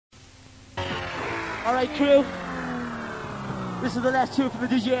Alright, crew. This is the last tune from the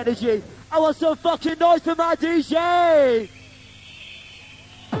DJ Energy. I want some fucking noise for my DJ!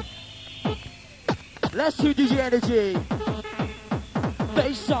 Last tune, DJ Energy.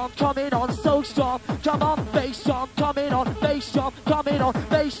 Bass drum coming on, so strong. Come on, bass drum coming on, bass drum coming on,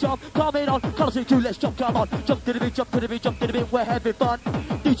 bass drum coming on. Colosseum 2, let's jump, come on. Jump to the beat, jump to the beat, jump to the beat, we're having fun.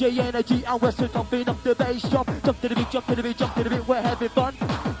 DJ Energy and Westwood thumping up the bass drum. Jump to the beat, jump to the beat, jump to the beat, we're having fun.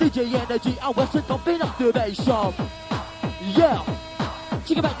 DJ Energy and Westwood thumping up the bass drum. Yeah,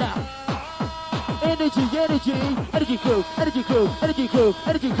 check it back now. Energy, energy, energy crew, energy crew, energy crew,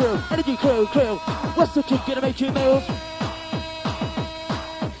 energy crew, energy crew, crew. Westwood Kid gonna make you move.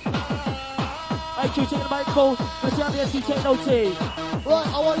 Hey, crew, taking the microphone. Let's have the MC Techno T. Right,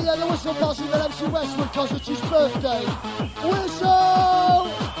 I want to hear the whistle passing with MC Westwood because it's his birthday. Whistle!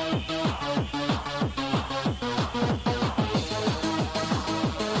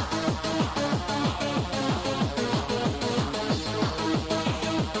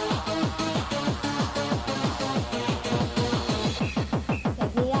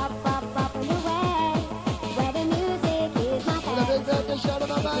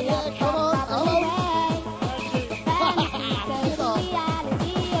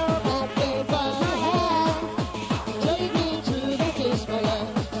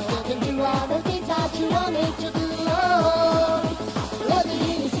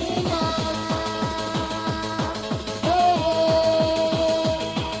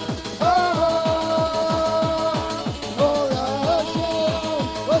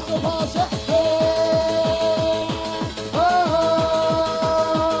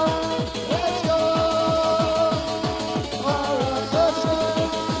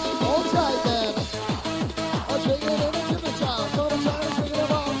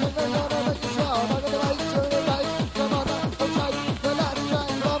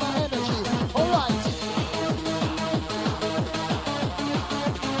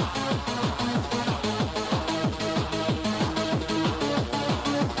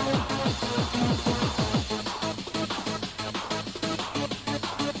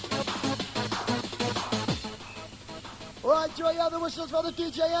 For the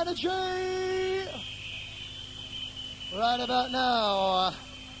DJ Energy. Right about now,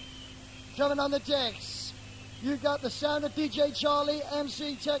 coming on the decks, you got the sound of DJ Charlie,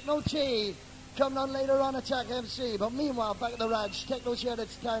 MC Techno T. Coming on later on, Attack MC. But meanwhile, back at the ranch, Techno's here,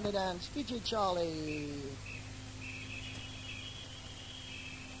 it's time to dance. DJ Charlie.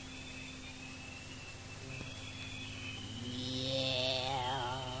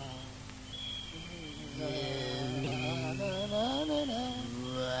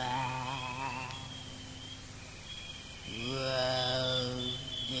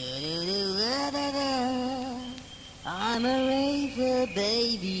 I'm a raver,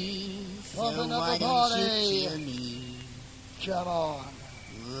 baby. So why don't you kill me? Come on.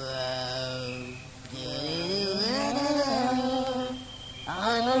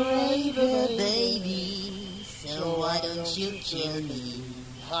 I'm a raver, baby. So why don't you kill me?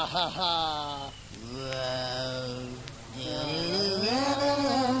 Ha ha ha.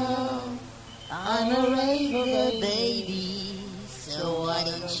 I'm a raver, baby. So why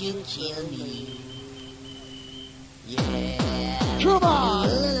don't you kill me? Yeah. Come on.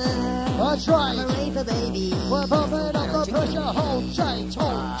 That's right. I'm a raver, baby. We're bumping up the pressure. Hold tight,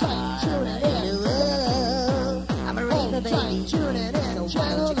 tune it in. I'm a raver, baby. Tune it in.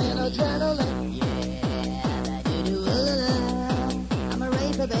 Adrenaline, adrenaline. Yeah, I'm a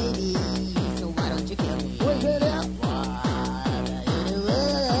raver, baby. So why don't you kill me? Wait it out.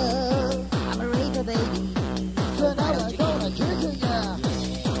 I'm a raver, baby. So now we're gonna kick it, yeah.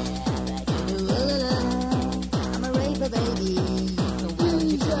 I'm a raver, baby. So why don't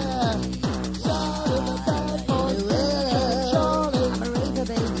you kill me? I'm a raver,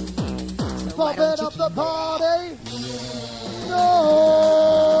 baby. So why don't you up the party. No.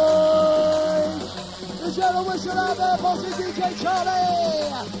 The general whistle out there, bossy DJ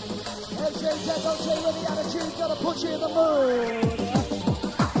Charlie. MC Techno T with the attitude, gonna put you in the mood.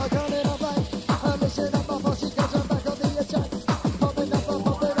 I'm coming up like, I'm missing up my bossy, cause I'm back on the attack. Popping up the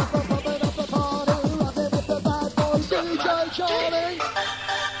party, rapping with the bad boys, DJ Charlie.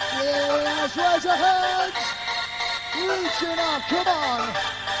 Yes, raise your hands. Reaching up, come on.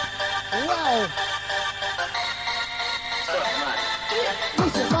 Wow.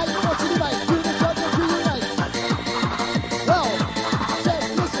 Listen, mate, what do you make? Do the judge or do you make? Well, said,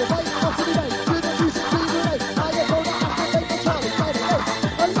 listen, mate, what do you make? Do the music, do you make? I am gonna activate the Charlie, let it go.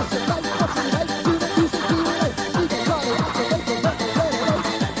 Oh, listen, mate, what do you make? Do the music, do you make? Do the Charlie, activate the record, let it go.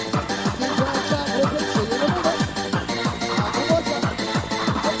 Do the chat, we'll get to you in a minute. Come on, Jack.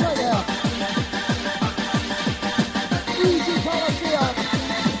 Okay, now.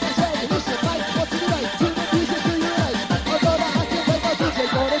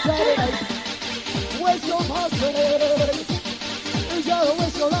 that a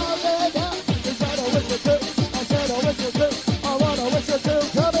whistle out there now? Is that a whistle too? I said a whistle too. I want a whistle too.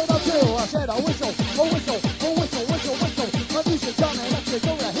 Coming up too. I said a whistle, a whistle, a whistle, whistle, whistle. My music's coming up to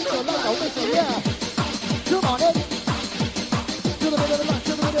go to hit you like a whistle, yeah. Come on, Ed. To the middle of the back,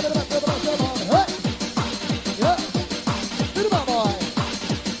 to the middle of the back, to the back, come on. Hey. Yeah. To the back, boy.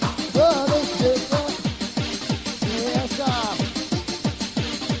 Oh, this is it. Yes, sir.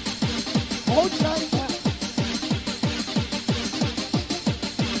 Hold tight.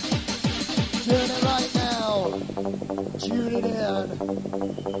 Tune it right now. Tune it in.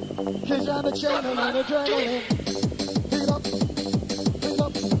 Cause I'm a channel and adrenaline. Pick it up. Pick it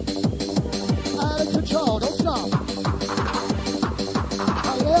up. Out of control. Don't stop.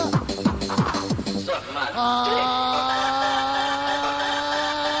 Oh, yeah.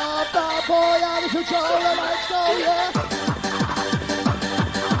 Bad boy out of control. Let's go, yeah.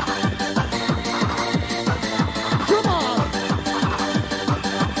 Come on.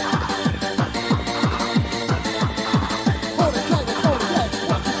 Hold it, take it, hold it, yes.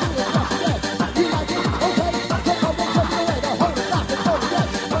 What you see is what you get. You like it? Okay. Take on one, take it away. Now hold it, lock it, hold it, yes.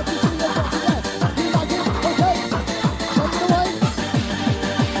 What you see is what you get. You like it? Okay. Take it away.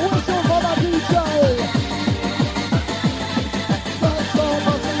 Whistle for the DJ. Let's go,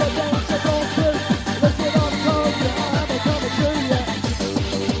 muscle the dance, so don't quit. Listen up, come, yeah, I'm coming to you.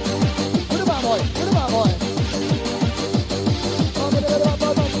 Put it on, boy. Put it on, boy.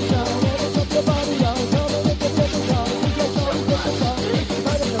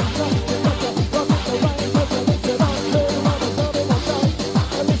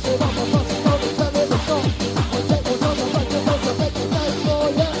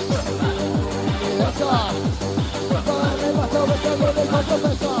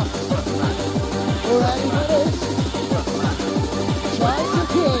 Ready for this? Try to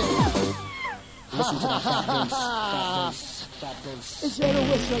kick. Listen to that bass. Is there a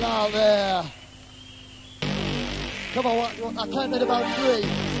whistle out there? Come on, I counted about 3.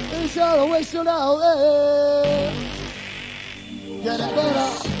 Is there a whistle out there? Getting better.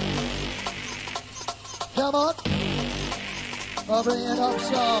 Come on. I'll bring it up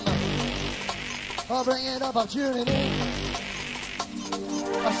some. I'll bring it up, I'm tuning in.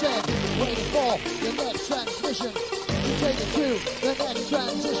 I said, waiting for the next transmission. To take it to the next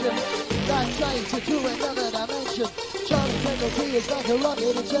transition. That takes it to another dimension. Charlie Colosseum is like a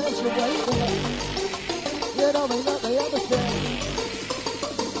rocket attention. Wait for it. You know me, not they understand.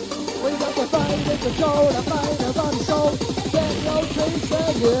 We got the fight in control, the mind of body soul. Techno T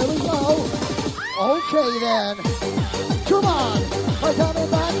said, here we go. Okay then. Come on. I'm coming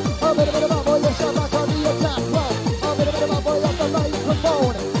back. A bit of my boy, yes, I'm back on the attack. Well, a bit of my boy off the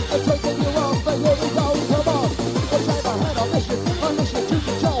microphone. I'm taking you off, but here we go. Come on. I'm trying my head on mission to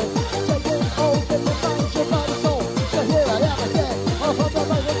control. Taking over the mind, your body soul. So here I am again. Off of the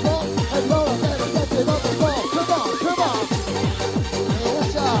microphone. And roll up and get it on the floor. Come on, come on. Yes,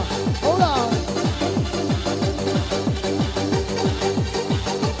 sir. Hold on.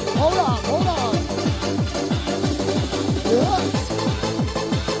 Hold on, hold on. Yeah.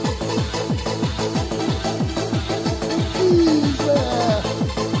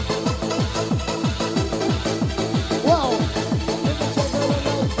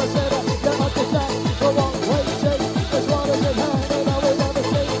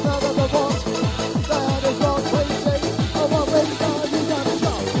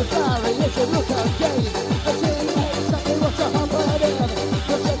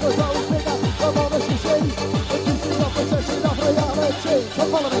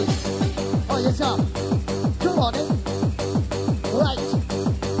 Follow me. Oh, yes, sir. Come on in. Right.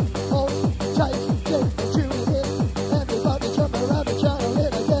 Hold, take, tune it in. Everybody jump around the channel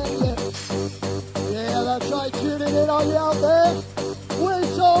in again, yeah. Yeah, that's right. Tune it in. Are you out there?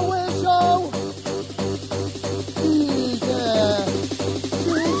 Whistle, whistle. Yeah.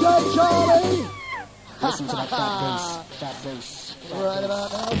 DJ Charlie. Listen to that bass. Right about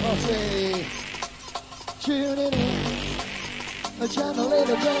now, posse. Tune it in. Adrenaline,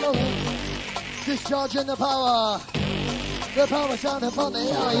 discharging the power sound upon the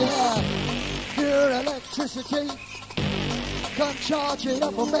air, yeah. Pure electricity, come charge it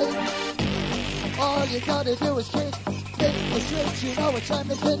up for me. All you gotta do is kick the switch, you know it's time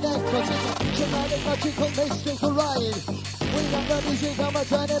to connect, cause it's a dramatic, magical, mystical ride. We got the music, I'ma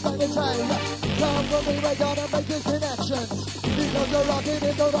turn it back the time. Come with me, we're gonna make a connection, because we're rocking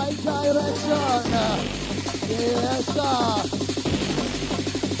in the right direction. Yes, sir.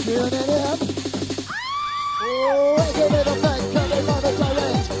 Tune it in. Oh, give it a back, coming on the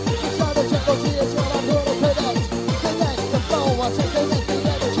direct. Charlie Colosseum is what I'm here to connect. Connect the flow, I take the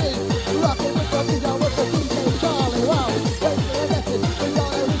energy. Rocking with the beat, with the DJ Charlie. Wow, breaking the message.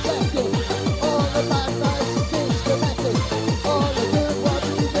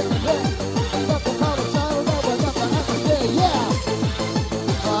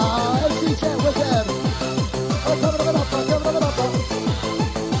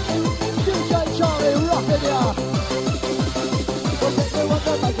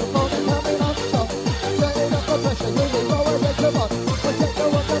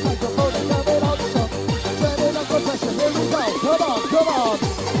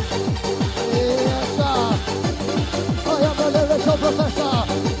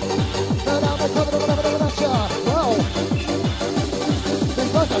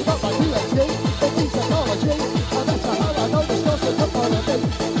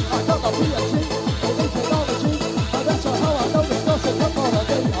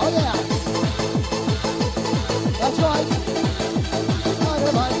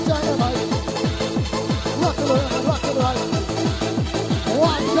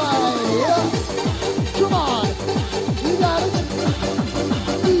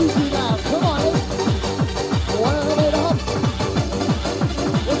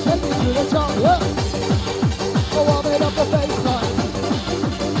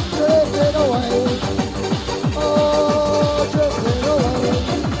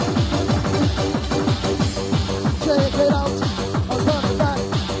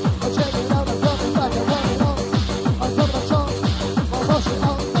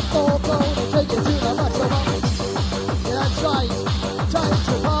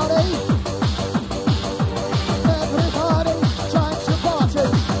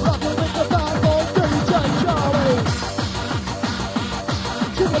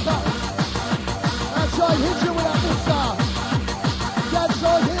 back. That's right, hit you with that mixer. That's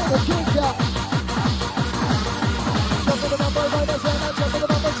right, here the kick up. Jump in the bumper, right as well, now jump in the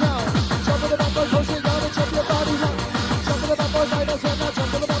bumper sound. Jump in the bumper, pushing down and jump your body down. Jump in the bumper, right as well, now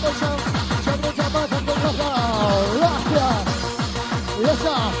jump in the bumper sound. Jump in the bumper, come the rock ya. Yes,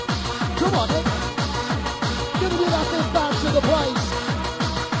 sir. Come on, Nick. Give me that thing back to the place.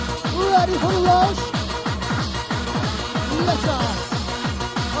 Ready for the rush? Yes, sir.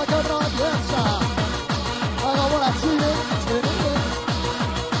 I come on, yes, sir. I don't want to tune in.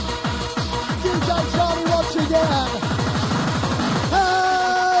 DJ Charlie once again.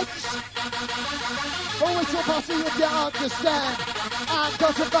 Heads! Always your posse if you understand. I've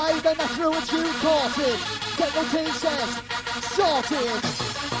got a babe and that's through and you caught it. Techno T says, sorted.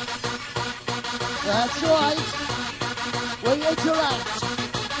 That's right. We interact.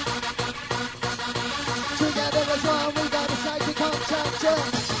 Together as one, we got to say to contact it.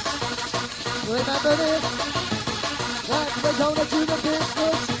 Remember this? That we're gonna do the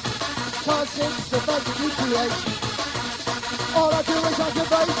business. Cause it's the budget you create. All I do is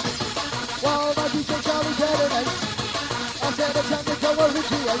activate. While my DJ Charlie detonates. I said it's time to go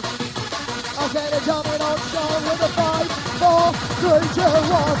originate. I said it's coming on strong with a 5, 4, 3, 2,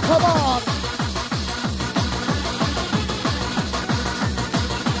 1, come on!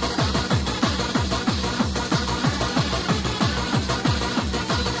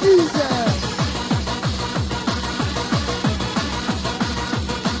 Easy!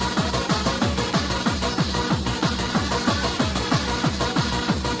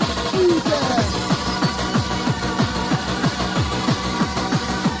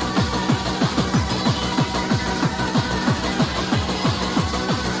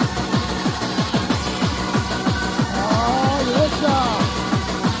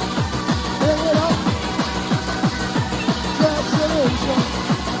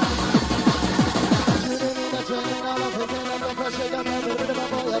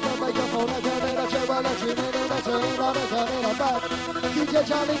 DJ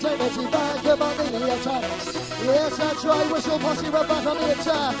Charlie, take it back, come on the attack. Yes, that's right, Whistle Posse, we're back on the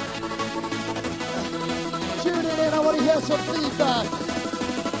attack. Tune in, I want to hear some feedback.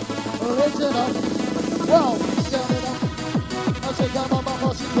 Original. Well, turn it up. I say, come on, my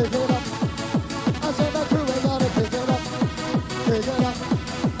posse, pick it up. I say, the crew, we gotta pick it up. Pick it up.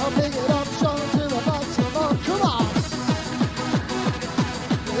 I'll pick it up, show it to the maximum. Come on.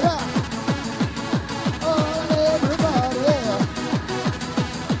 Yeah. Oh, everybody, yeah.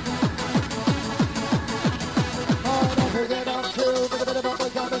 Oh, don't pick it up, too. Pick it up, we're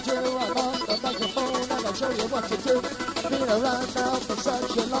gonna do. I'm on the microphone, and I'll show you what to do. Been around now for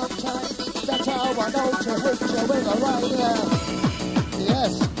such a long time. That's how I know to hit you with the right ear.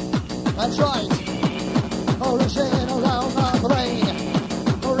 Yes, that's right. Rushing around my brain.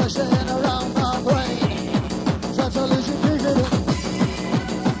 Rushing around my brain. Transolution digital.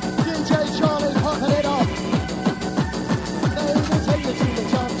 DJ Charlie popping it off. Baby, take it to the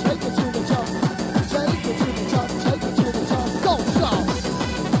top, take it to the top. Take it to the top, take it to the top. Don't stop.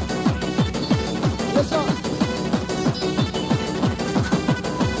 Yes, sir.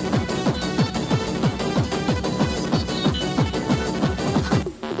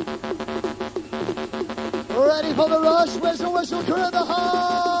 Ready for the rush? Whistle crew in the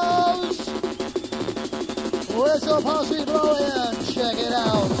house. Whistle posse blowing. Check it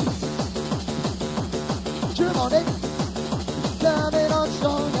out. Come on, Nick. Coming on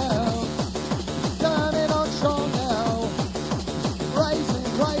strong now. Coming on strong now. Rising,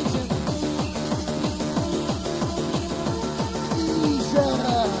 rising. Easy.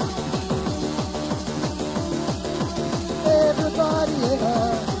 Everybody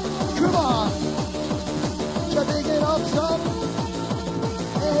here. Come on. Big it up some.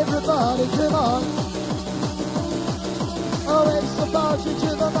 Everybody come on. Oh, it's the party to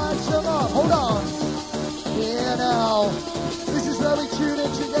the maximum. Hold on. Yeah, now. This is where we tune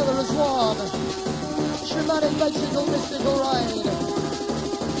in together as one. Shamanic, magical, mystical rain.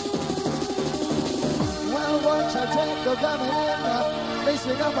 Well, once I take the coming in.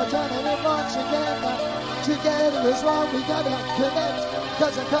 Missing up, I'm turning in once again. Together as one, we gotta connect.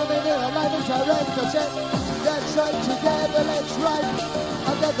 Cause I'm coming in alive as I represent. Let's right together, let's ride. I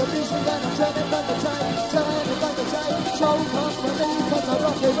got the music and I'm turning back the time. Turning back the time. So come with me, cause I'm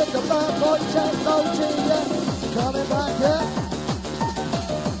rocking with the bad boy Techno T, yeah. Coming back, yeah.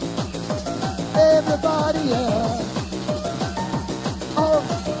 Everybody, yeah. Oh,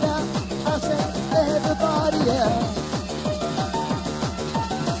 now I said everybody, yeah.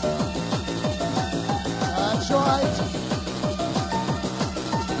 That's right.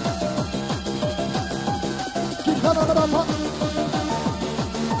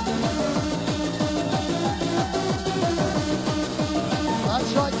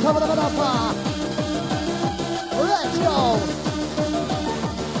 Let's go.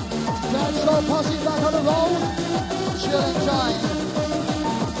 Dance floor posse back on the roll. Chilling time.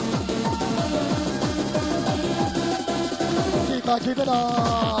 Keep on keeping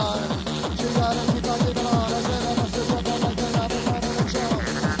on. Keep on keeping on. I said I must have dropped on like that. I'm in the show.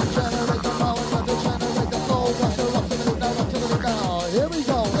 Generate the power, generate the flow. Rock to the now. Here we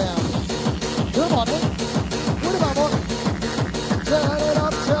go now. Come on in. What about more? Turn it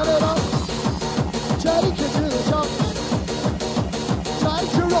up, turn it up. Take it to the top. Time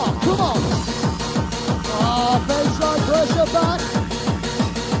to rock, come on. Baseline pressure back.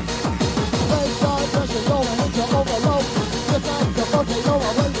 Baseline pressure going into overload. Just like the volcano,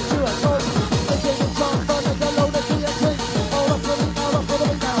 I'm waiting to explode. The king is on fire, the load of TNT. All up for me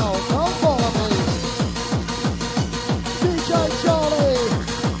now. Don't follow me. DJ Charlie.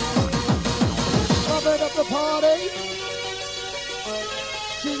 Pumping up the party.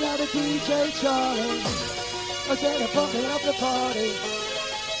 Sing out the DJ Charlie. I said I'm pumping up the party.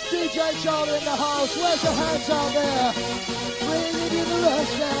 DJ Charlie in the house, where's your hands out there? Bringing you the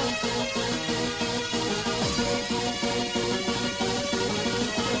rush now.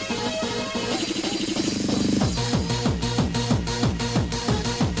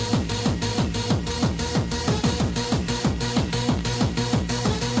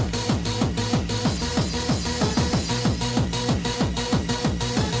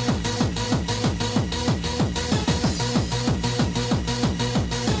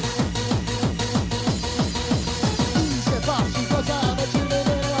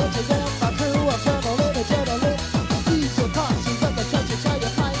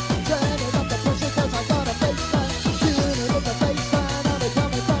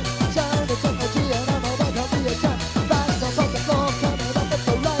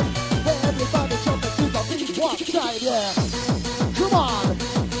 Yeah, come on.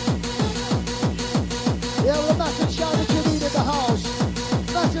 Yeah, well, massive shout out to you in the house.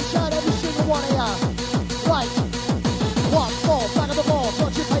 Massive shout every single one of you. Right, 1, 4, back of the ball.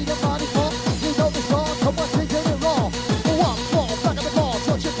 What you pay your money for? You know the score. Come on, take it raw. 1, 4, back of the ball.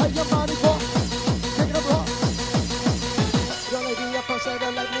 What you pay your money for? Take it up raw. Your lady up and say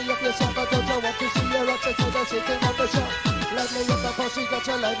that let me up yourself. I don't want to see your upset table sitting on the shelf. Let me up the pussy, got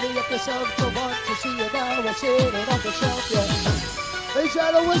you let me up yourself. Don't want to see you now, we're sitting on the shelf, yeah. Is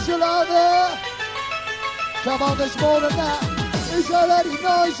there a whistle out there? Come on, there's more than that. Is there any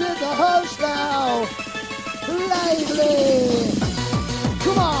noise in the house now? Lively!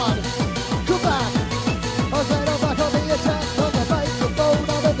 Come on, come back. I said I'm back on the attack, on the microphone,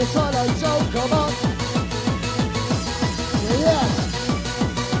 I'm in the twilight zone, come on. Yes,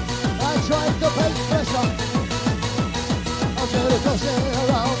 I tried to paint pressure. Rushing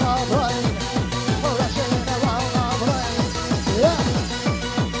around my brain, rushing around my brain. Yeah,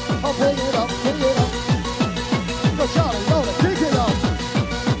 I'll pick it up. But Charlie, gonna pick it up.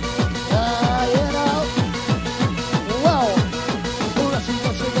 You know. Well, rushing,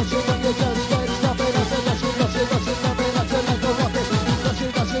 when you just can't stop it. I said rushing, nothing. I tell like a rocket.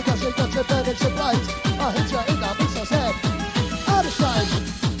 Rushing, burning some lights. I hit you in the mixer's head. Out of sight.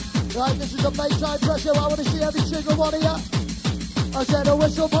 Right, this is a baseline pressure. I want to see every single one of you. I said a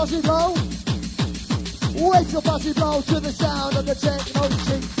whistle posse blow. Whistle posse blow to the sound of the techno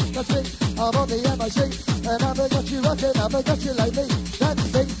T. That's me, I'm on the MIC. And I haven't got you rocking, I haven't got you lately. That's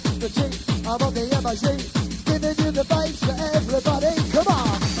me, the T, I'm on the MIC. Giving you the bass for everybody, come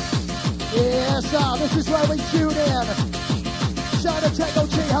on. Yes, sir, this is where we tune in. Shout out Techno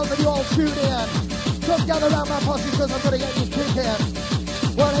T, helping you all tune in. Come gather around my posse because I'm gonna get you kicking.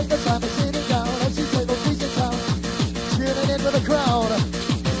 What ain't the time of sitting down? MC Techno T's in town. Tuning in with the crowd.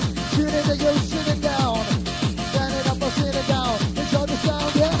 Tune in to you sitting down. Standing up or sitting down. Enjoy the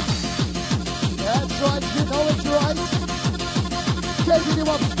sound, yeah? That's right, you know it's right. Taking you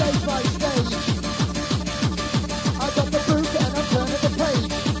up stage by stage. I got the book and I'm turning the page.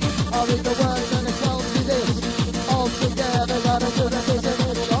 I'll read the words and it tells me this. All together, right into the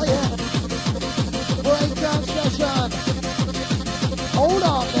business. Oh yeah. Breakdown session. Hold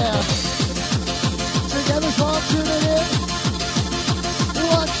on there. Together, start tuning in.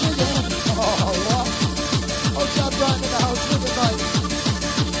 Once again. Oh, what? Oh, jump right in the house with the mic.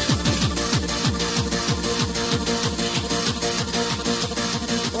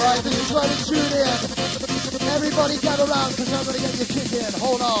 Alright, this is where we tune in. Everybody gather around because I'm going to get you kick in.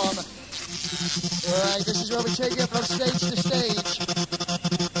 Hold on. Alright, this is where we take it from stage to stage.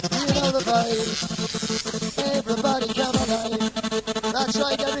 You know the vibe. Everybody come on. That's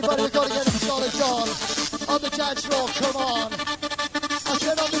right, everybody, we've got to get it solid on the dance floor, come on. I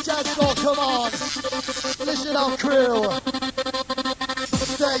said on the dance floor, come on. Listen up, crew.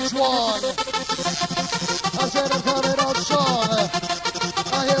 stage one. I said I'm coming on strong.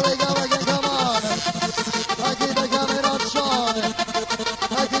 Oh, here we go again, come on. I keep it coming on strong.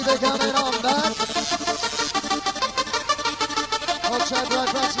 I keep it coming on back. I'll try to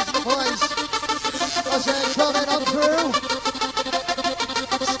practice the voice. I said coming on through.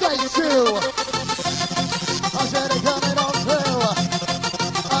 Stage two. I said coming on through.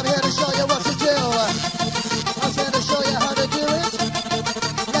 I'm here to show you what to do. I said to show you how to do it.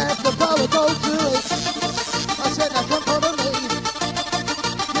 Let the power go through it. I said now come follow me.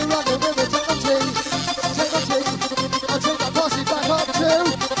 You're running with the Techno T. Techno T. I'll take my posse back up to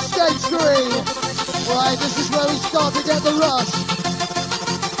stage three. Right, this is where we start to get the rush.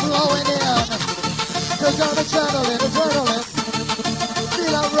 Flowing in. Cause I'm adrenaline.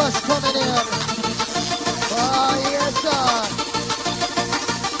 Feel that rush coming in. Oh yes sir.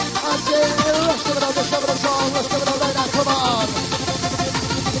 I say rush coming on, rush coming on song, rush coming on right now, come on.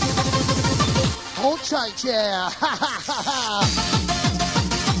 Hold tight, yeah. Ha ha ha ha.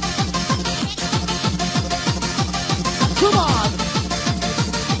 Come on.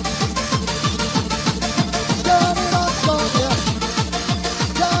 Coming on song, yeah.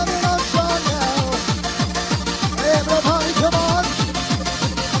 Coming on song now. Everybody come on.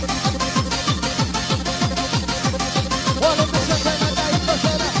 One of the second and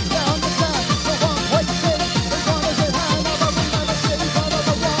 8%, you understand. The one way to see, the one is in hand, of a never see, but of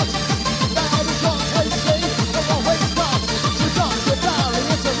a what? That is one way to see, the one way to stop. To drop the valley,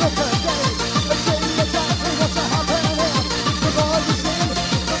 it's a look at day. Let's see exactly what's happening here. The more you see,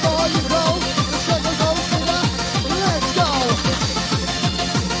 the more you grow. The circle goes bigger. Let's go.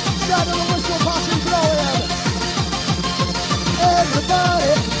 Sound of the whistle passing blowing.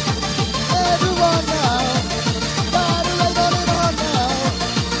 Everybody, everyone now. Body right on it on now.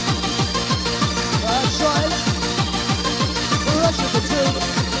 That's right. Rush of the two.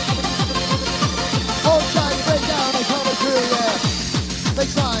 Hold tight, break down and come through, yeah. Big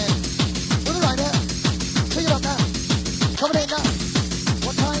time. With it right there. Pick it up now. Coming in now.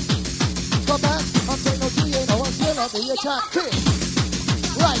 One time. Come back. I'm Techno T, you know I'm still on the attack. Kick.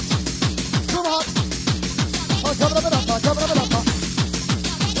 Right. Come on. I'm coming up and up, I'm coming up and up.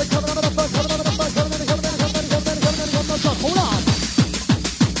 They're coming up and up, I'm coming up and up, I'm coming in, coming in, coming in, coming in, coming in, coming in, coming in. Hold on.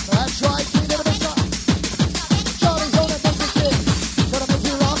 That's right, we need a big shot. Charlie's on it, that's it. Gonna make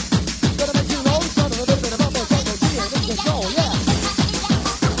you rock, gonna make you roll. Son of a little bit of elbow, Techno T, and this is go, yeah.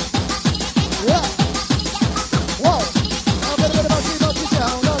 Yeah. Whoa. A little bit of monkey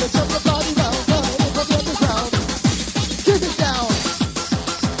down, gonna jump your body down, gonna hit it from the underground. Keep it down.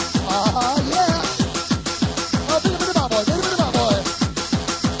 Yeah. A bit of my boy, a bit of my boy.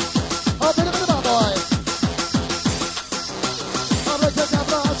 A bit of my boy. I'm like a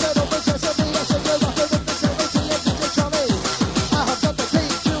devil, I said, open sesame, I said, you're rocking with the Techno T and DJ Charlie. I have got the key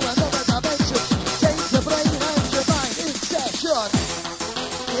to another dimension. Change the brain and your mind in session.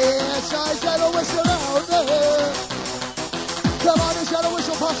 Yes, I said a whistle around there. Come on, the shadow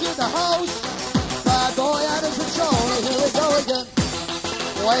whistle posse in the house. Bad boy out of control, here we go again.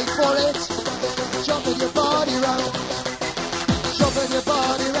 Wait for it. Jumping your body round. Jumping your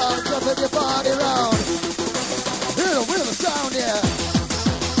body round. Jumping your body round. Hear the wheel of sound, yeah.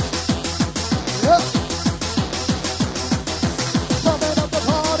 Yeah. Coming up the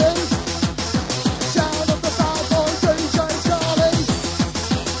party. Sound of the bad boy, DJ Charlie.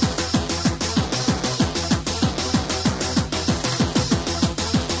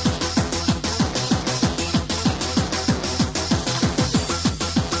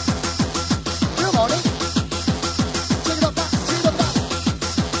 Good morning. Take it up back, take it up back.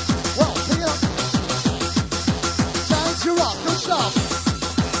 Well, pick it up. Time to rock, don't stop.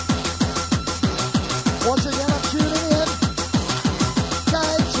 Once again, I'm tuning in.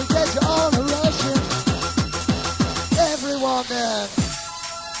 Time to get you on a rushing. Everyone then.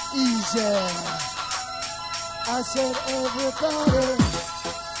 Easy. I said everybody.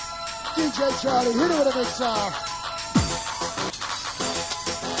 DJ Charlie, hit it with a mixer.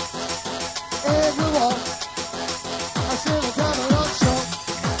 Everyone, I said I'm coming on strong.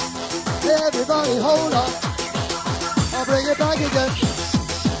 Everybody hold on. I'll bring it back again.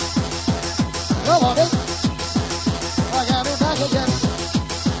 Come on, it. I got it back again.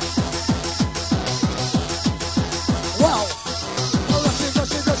 Wow. Rushing,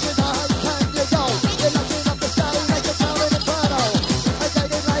 rushing, rushing, how can you go? You're lighting up the sky like a tower in inferno. I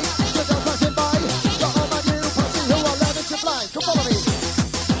take it right, you're just passing by. Got all my new posse who are learning to fly. Come follow me.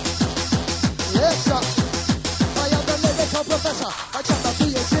 Yes, sir. I am the lyrical professor. I jump up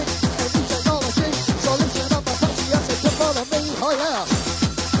PhD and new technology. So listen up, my posse, I said, come follow me. Oh, yeah.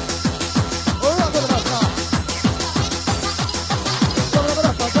 Rock with us now.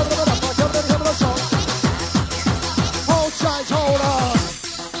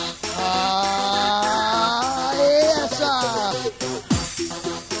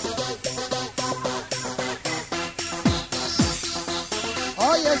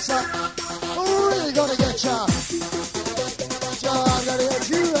 yes, really gonna get ya. So I'm gonna get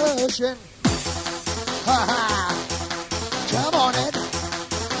you rushing. Ha ha. Come on in.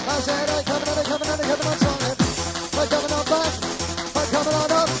 I said I'm coming on, coming on, coming on, coming on. I'm coming on back. I'm coming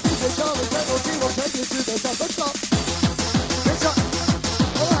on up. DJ Charlie Techno T will take you to the top. Let's go. It's up.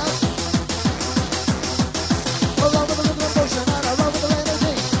 All right. Along with the rhythm and motion and I run with the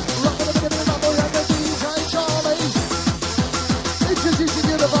energy. Rock with the rhythm and rumble and the DJ Charlie. Introducing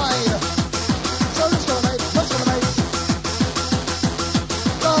you the vibe. So let's go, mate. Let's go, mate.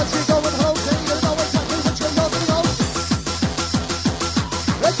 Let's keep going home. Then you know exactly which way you're gonna go.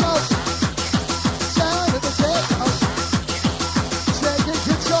 Let's go. Sound of the techno. Taking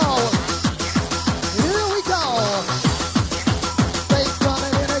control. Here we go. Bass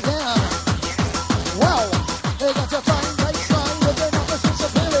coming in again. Wow. They got your fine bass line with an opposite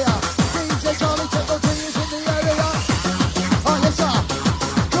superior. DJ Charlie Techno T is in the area. Oh, yes, sir.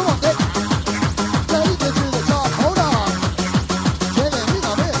 Come on, Nick. Take it to the top. Hold on. Get it in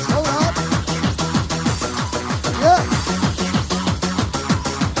on this. Hold on. Yeah.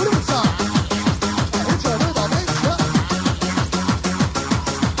 What do we say? It's a rhythm, it's a...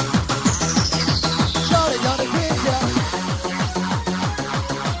 Charlie got a kick, yeah.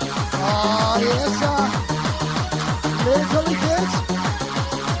 Oh, yes, sir. Literally kids.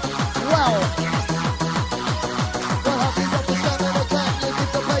 Wow. Well, have you got the stamina? Can you get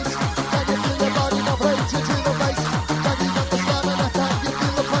the bass? Can you feel your body vibrate into the bass? Can you got the stamina? Can you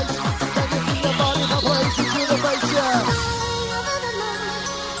feel the bass? Can you feel your body vibrate into the bass? Yeah.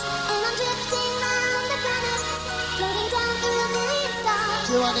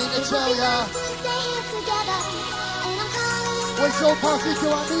 Do I need to tell ya? We're so posse, do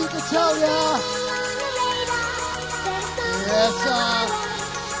I need to tell ya? Yes, sir.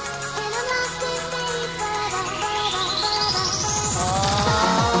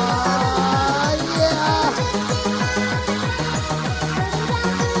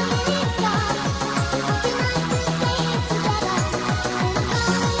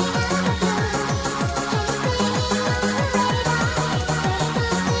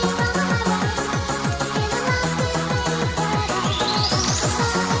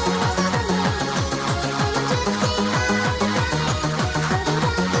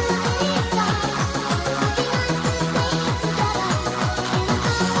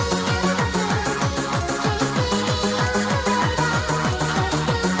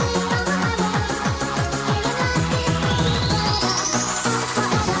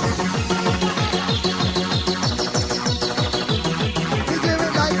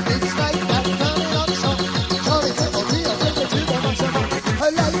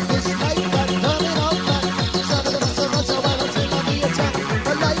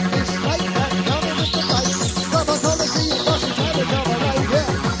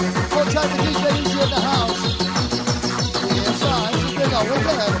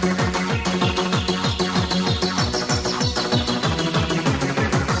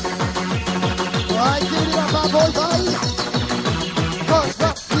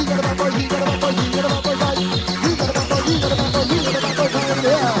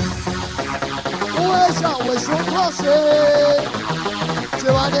 Westwood Colosseum. Do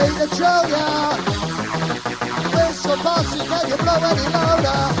I need to tell ya? Whistle posse, can you blow any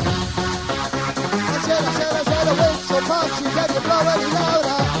louder? I said, a whistle posse, can you blow any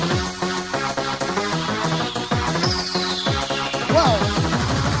louder? Well,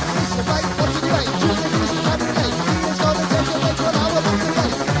 Mr. Mate, what's the debate? Tune the music and relate. It's gonna take you make 1 hour back to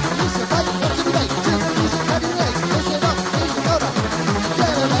date. Mr. Mate, what's the debate? Tune the music and relate. Listen up, easy louder.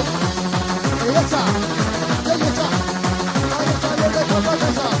 Get it, mate. Yes, sir.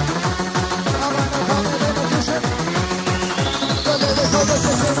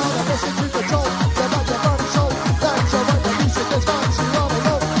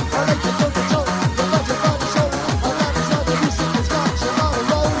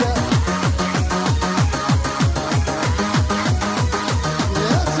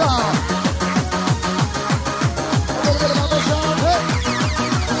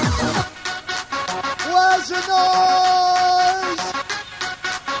 Where's the noise?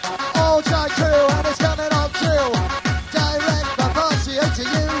 Old time crew, and it's coming on too. Direct my party to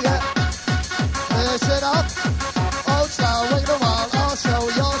you, yeah. Listen up. Old style, wait a while, I'll show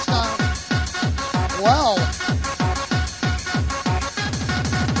your style. Wow.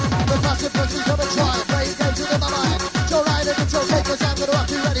 The passive pussy come and try. Play games within my mind. Don't ride it until okay, cause I'm gonna rock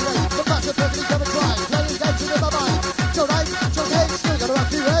you anyway. The passive pussy come and try. Play games within my mind. Don't ride it until okay, still gonna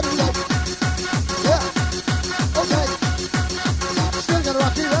rock you anyway.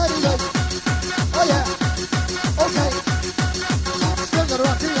 Rock you ready, oh yeah, okay, still gonna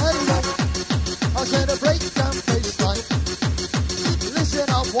rock you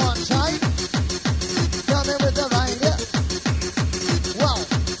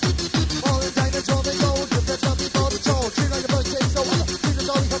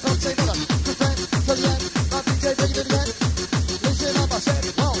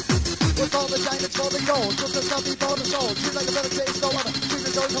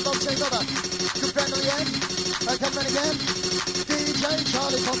come on, change over. Good friend of the end. Come in again. DJ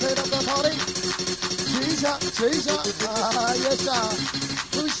Charlie, pump it up the party. Jesus, Jesus. Yes, sir.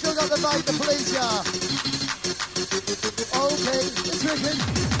 We still got the vibe to please ya. Okay, it's wicked.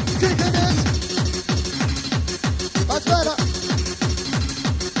 Kicking it. Much better.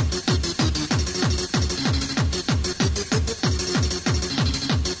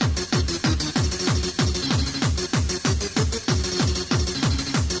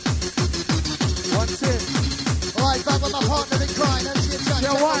 Right, back with my partner in crime, MC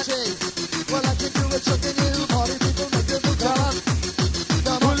Techno T. Well, I can do it, chucking you, party people make it move, come on.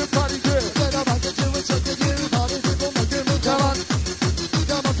 Come on, party girl. Then I can do it, chucking you, party people make it move, come on.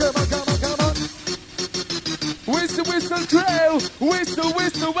 Come on, come on, come on, come on. Whistle, whistle, trail. Whistle,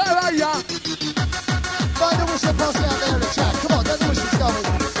 whistle, where are ya? Find the whistle posse out there in the chat. Come on, get the whistles going.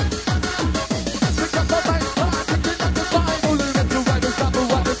 Pick up the bass, picking up the vibe. All the left to right, the stop, the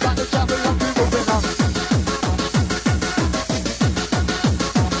one, the start, the travel, and we moving on.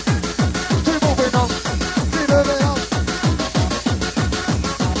 Keep moving on. Keep moving on.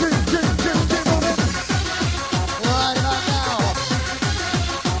 Keep moving. Right about now.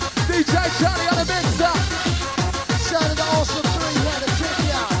 DJ Charlie on the mixer. Shout out to Awesome 3 here to kick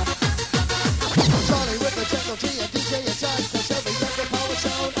ya. Charlie with the Techno T and DJ Attack. That's every the power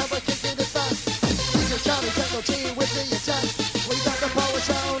sound and we're kicking it back. DJ Charlie, Techno T with the attack. We got the power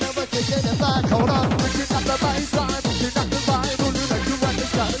sound and we're kicking it back. Hold on. Picking up the bass line, picking up the vibe. All the left to right, the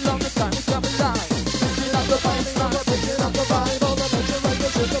start, the long time, it's coming live. Picking up the bass line, Picking up the vibe. All the major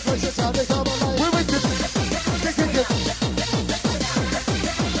records in the place. It's how they come alive. we're with it. Kicking it.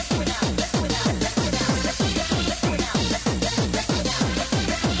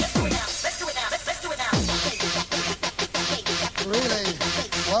 Really?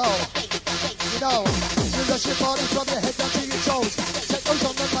 Well, you know, you rush your body from your head down to your toes. Techno's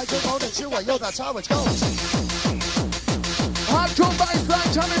on the microphone and chew it. Yo, that's how it goes. Hardcore bass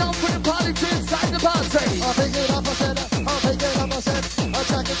line coming on for the party to inside the party. I'll pick it up, I said. I'll pick it up, I said. I'll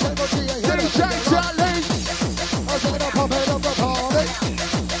check it, Techno T. DJ Charlie. I'll set up, pump it up the party.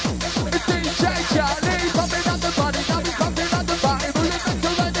 It's DJ Charlie. Pumping up the party. Now we pumping up the vibe. All the left to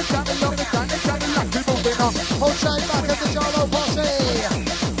right, the travel, long time, it's coming like we're moving on. Hold tight back at the Charlo posse.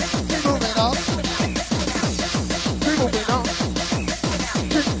 Keep moving on. Keep moving on.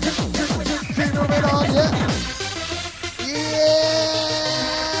 Keep moving on, yeah.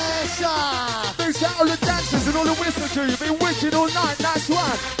 Yes, sir. Thanks to all the dancers and all the whistles to you. Been wicked all night, nice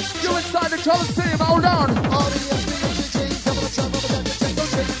one. You inside the Colosseum, hold on. All the SBMCT, coming on time, over the Techno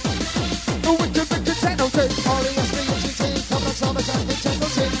T. The wicked Techno T. All the SBMCT, coming on time, over the Techno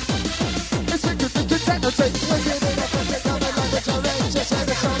T. It's wicked Techno T. Wicked in the perfect, coming like the terrain. Just have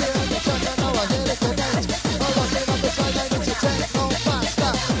a Charlie and the Techno, I hear it connect. All I get on the side, I need to techno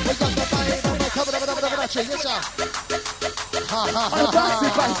faster. We got the vibe, and we're coming up, yes, sir. Ha, ha, On the ha, bouncy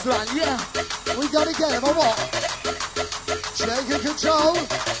ha. bass line, yeah. We gotta get him, or what? Taking control.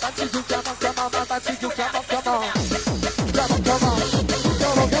 Fancy to come on, come on, fancy to come on, come on. Come on, come on.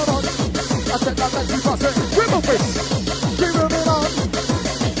 Come on, come on. I said that fancy boss, we're moving. Keep moving on.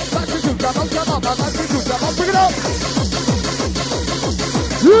 Fancy to come on, come on, fancy to come on, bring it up.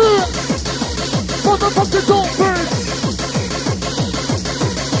 Yeah! Motherfuckers don't burn.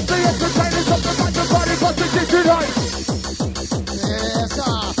 The entertainers of the night, the party, but the kitchen night. Yes,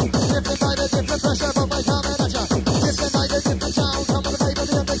 sir. Different night, a different pressure, but my coming at ya. Different night, a different sound. Come on, baby,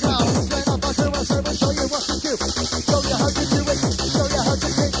 the underground. Straight up, I do a service, show you what to do. Show you how to do it. Show you how to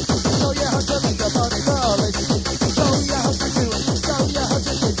kick. Show you how to make the body rolling. Show you how to do it. Show you how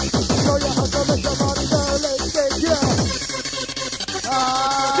to kick. Show you how to make the body rolling. Yeah.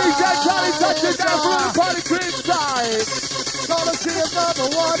 DJ Charlie touching down from the party crib side. Colosseum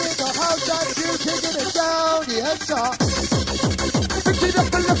 #1 in the house, that's you kicking it down. Yes, sir. Pick it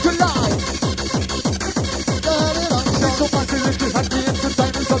up and look alive. Turn it on, Little son. fancy, little happy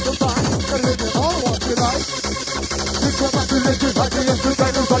entertainers of the night. A little more what you like. Little fancy, little happy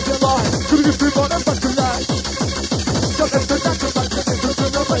entertainers of the night. Could you feel what I'm about to like? Just let the dance of the little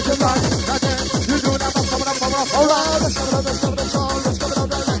feel the way you like. And then you do that, I'm coming up, all right. Let's go to the song, let's go to the song, let's go to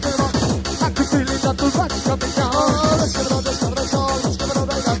the I can feel it that the run's coming down. let's go to the song, let's go to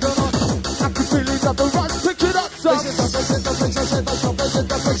the I can feel it that the run's pick it up, son. This is the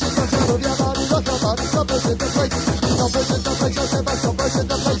place,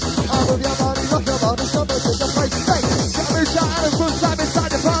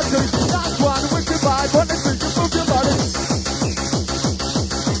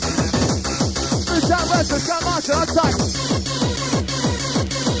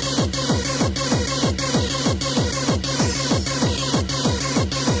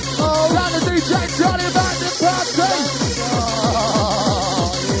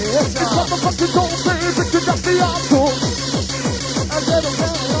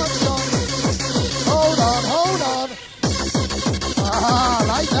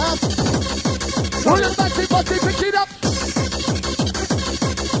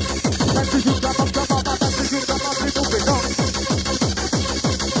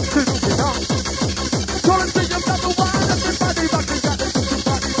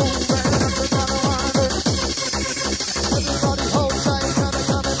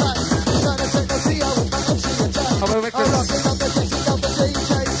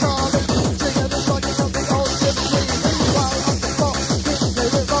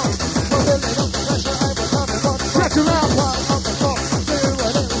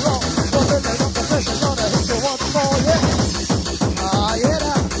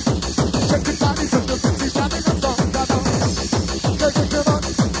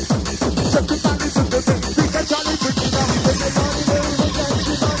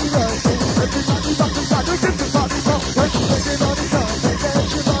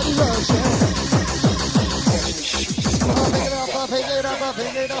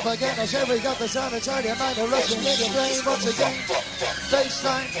 up again. I say we got the sound of Charlie, mind the rushing in your brain once again.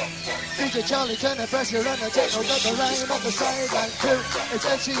 Baseline, DJ Charlie, turn the pressure and the techno got the rain on the sideline too. It's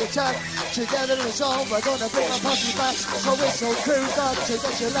MC Attack, together it's all. We're gonna bring our posse back, so whistle crew, got to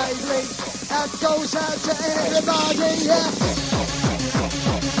get you lively. That goes out to everybody, yeah.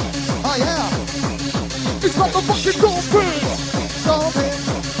 Oh yeah. It's like a fucking dolphin. Dolphin.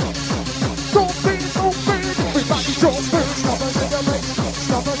 Dolphin, dolphin. Everybody dolphin. Stop us in the place.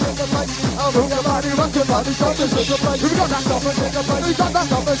 Stop us in the place. I'll move your body, rock your body. Stop us in the place. We got that. Stop us in the place. We got that.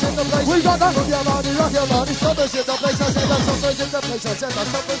 Stop us in the place. We got that. Move your body, rock your body. Stop us in the place. I said that. Stop us in the place. I said that.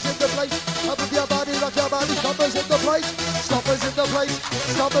 Stop us in the place. I'll move your body, rock your body. Stop us in the place. Stop us in the place.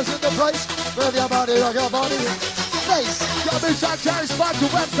 Stop us in the place. Move your body, rock your body. Place. Got a big shout to Spike, the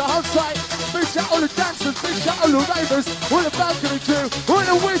website outside. Big shout all the dancers, big shout all the ravers. All the balcony crew, all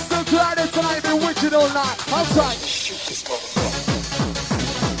the wisdom crowd tonight, been wicked all night. Outside.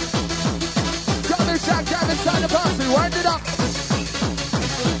 Got a big shout down inside the party, wind it up.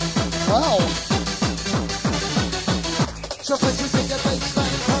 Wow. So when you take a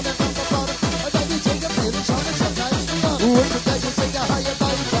baseline, coming from the bottom, and then you take a feeling, trying sometimes to run. When you take a higher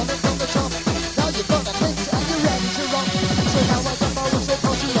body, coming from the top. Now you've got a mix and you're ready to rock. So now I got my whistle,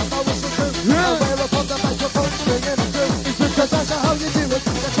 posse, and my whistle crew. Yeah. I wear upon the microphone, bringing it through. It's because that's how you do it,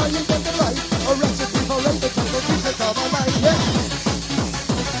 that's how you get the right. A recipe for later, come the music of my life, yeah.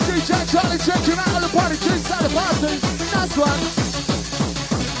 DJ Charlie checking out all the party, inside the party. That's one.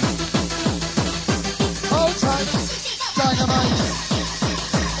 Hold tight, dynamite.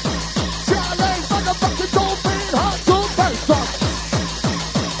 Charlie, motherfucking dolphin, hot to face on.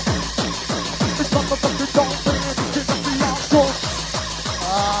 It's motherfucking dolphin, it's the outdoor.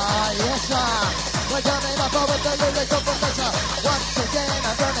 Ah, yes, sir. We're coming up over the lyrical professor. Once again,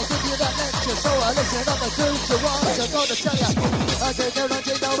 I'm gonna give you that lecture. So I listen up and do to what I'm gonna tell you. I take a run,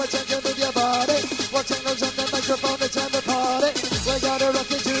 take no attention with your body. Watching those on the microphone, it's time to party. We gotta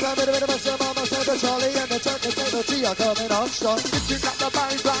rock into a bit of a summer. Charlie and the Techno T are coming on strong. Picking up the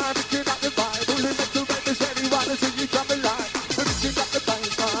baseline, picking up the vibe. Only make the rappers ready, while I see you come alive. Picking up the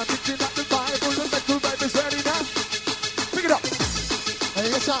baseline, picking up the vibe. Only make the rappers ready now. Pick it up. Hey,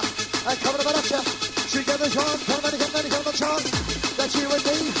 yes, sir. Coming up at you. Together, Sean. Come on, Sean. That's you and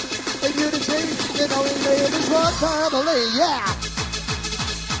me. In unity. You know, in me, it is one family. Yeah.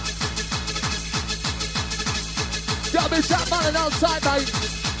 Got a big shot man outside, mate.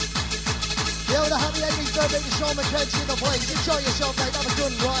 Yeah, with a happy 80s birthday to Sean McKenzie in the place. Enjoy yourself, mate. Have a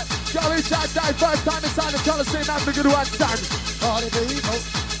good one. Got a big shot day, first time inside the Colosseum. That's a good one, son. Party people.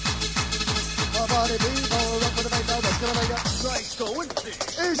 Oh, party people. Rock for the mate. That's going to make it great school.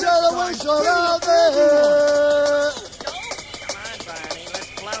 Is there a whistle out there? Come on, Barney, let's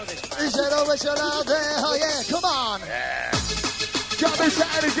blow this. Is there a whistle out there? Oh, yeah. Come on. Got a big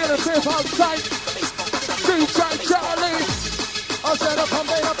shot and get a fifth outside. DJ Charlie. I said I'm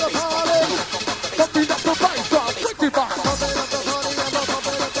pumping up the party. Pumping up the bass, I'm wicked back. Pumping up the party and we're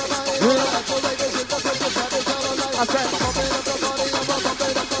pumping up the bass. I said, Pumping up the party and we're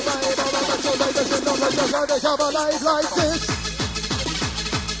pumping up the bass. So ladies and gentlemen, they come alive like this.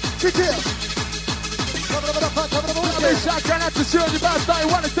 Kick it. Coming up with a fun, coming up with a got a big wicked. shot going out to show your birthday.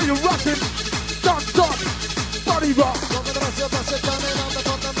 Want to see you rocking. Don't stop. Body rock. Coming up with a bus, coming on the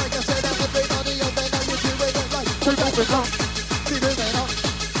bottom, like I said, everybody, and they know you're doing it right. Keep moving on. Keep moving on.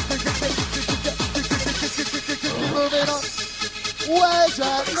 Keep moving on. Where's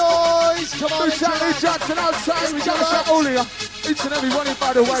that noise? Come on, Big shout out Jackson outside. We got to shout all of you. Each and every one of you,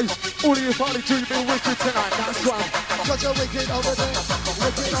 by the way. All of you party crew, you've been wicked tonight. That's right. Got your wicked over there,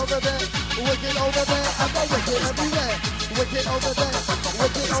 wicked over there, wicked over there, and the wicked everywhere. Wicked over there,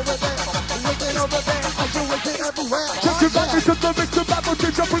 wicked over there, wicked over there, and the wicked everywhere. Check it back into the mix of battle,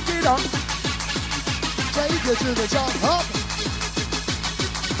 teach you bring it on. Take you to the jump up.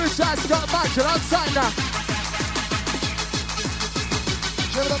 Big shout got action outside now.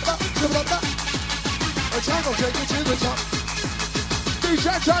 Dribble up, dribble up. A jungle take you to the jump. DJ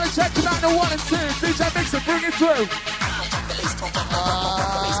trying to check it out the 1 and 2. DJ Mixer, bring it through.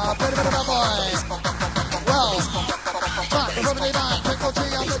 Bit of a boy. Well, back from the night, Techno T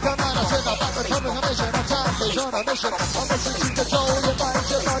on the command. I said, back from the mission. I'm time, he's on a mission. I'm mission to control your mind,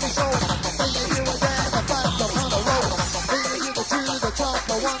 your body, soul. Bringing you again, the back upon the road. Bringing you to the top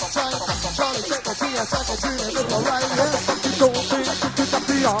for one time. Charlie Techno T, I said, to the little right, yeah. You don't think you can up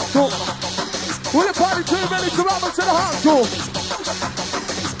the hardcore. We're the party team ready to run to the hardcore.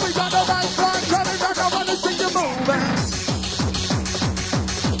 We got the right one, coming down, I want to see you moving.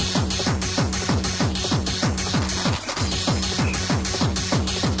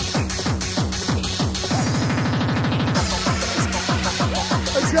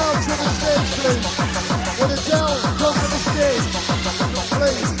 down to the stage, please. Put it down, come to the stage,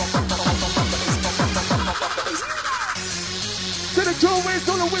 please. To the crew,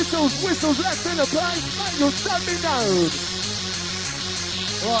 whistle the whistles left in the place, make you stand me down.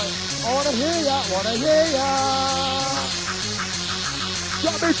 Right, I wanna hear ya.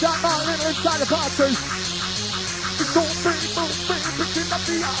 Got me Jack Martin inside the party. It's all me, picking up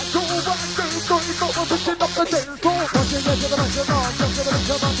the alcohol. 1, 2, 3, 4, picking up the dance floor. Once you get to the rest of the bar, just give it a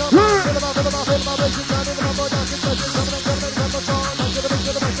come on, come on. Feel my vision, turn it on, boy, down, keep touching, coming on, come on. Give it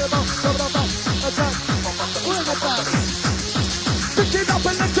to the rest of the bar, coming on back, attack. Bring it back. Pick it up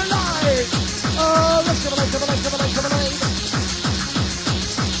and let it light. Oh, let's give it a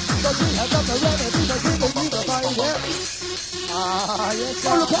Cause we have got the remedy, but we don't need a fight here. Ah, yes,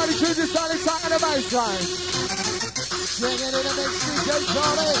 all the party tunes inside the baseline. Swinging in the mix, DJ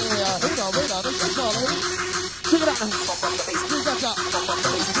Charlie. We know, Mr. Charlie. Check it out now. We got ya.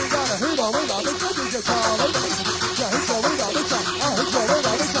 We know, Mr. DJ Charlie. Yeah, he's your winner, Mr.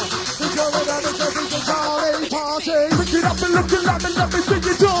 DJ Charlie party. Pick it up and look alive and let me see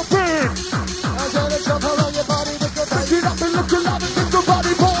you jumping. I'm gonna jump around your body, make your Pick it up and look alive and make your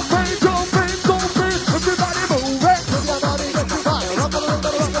body pumping, jumping. Everybody move it. move your body, make you fire. Rock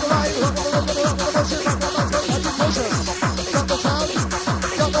the right, rock the motion, rock the motion. Got the sound,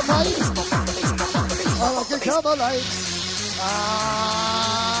 got the mic. I like it, come alive.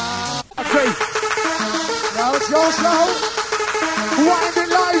 Okay, Now it's your show. wind it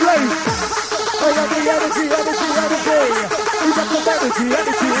lively. We got the energy. We got the energy.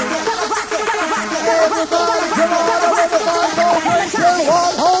 Everybody, come on, everybody, go crazy.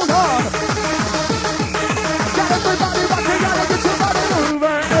 Hold on. Got everybody rocking, gotta get your body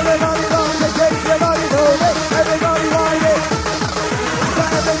moving. Everybody rock it, get your body moving. Everybody rock it.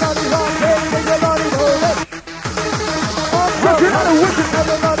 Everybody rock it, get your body moving. Rocking on the wicked.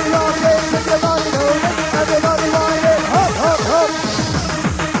 Everybody rock it, get your body moving. Everybody rock it. Hop.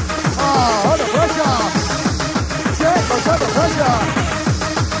 Under pressure. Check, under pressure.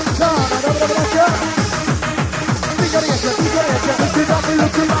 Under pressure. We gotta get you. Pick it up and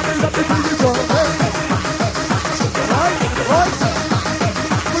look alive and let me see you jumping. Right.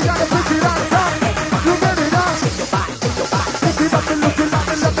 We gotta pick it up top. You get it up. Pick it up and look alive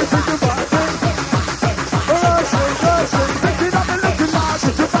and let me see you jumping. Rushing. Pick it up and look alive,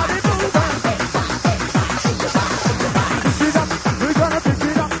 get your body moving. Pick it up, we're gonna pick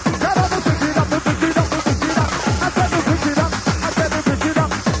it up. Gotta pick it up. I said to pick it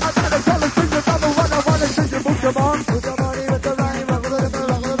up. I gotta tell us think about the one I wanna see you move, come on. Put your body with the rhyme, rock with the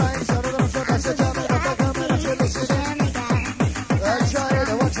rhyme. Shut it up, that's the jam, that's the listen. Let's try it,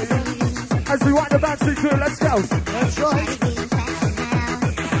 what you need. As we wind the backseat crew, let's go. That's right.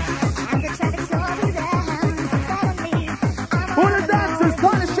 All the dancers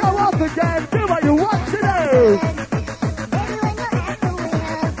trying to show up again. Do what you want to do.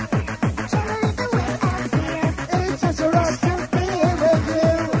 It's just a rush to be with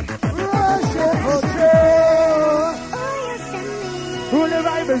you. Rushing for you. All the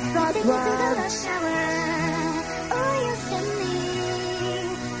ravers start one.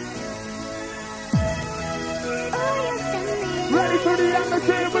 Ready for the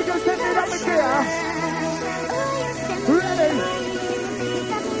atmosphere, we can send it up again. Ready?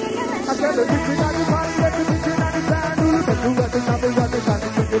 I said the picture on the party, let the picture on the sound. Who the best who ever got the run, the time to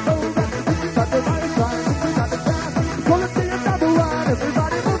take it over. Picture on the right side, picture on the sound. Call it the another one,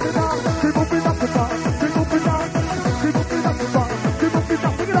 everybody moving on. Keep moving up the bar, keep moving on. Keep moving up the bar, keep moving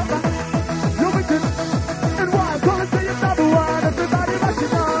up, pick it up now. You're wicked and wild, call it the another one, everybody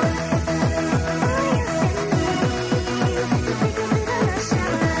rushing on.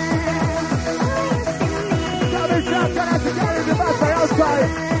 Outside.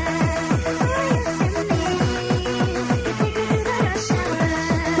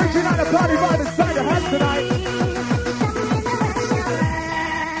 Preaching on the party by the side of house tonight.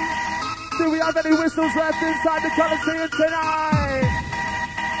 Do we have any whistles left inside the Colosseum tonight?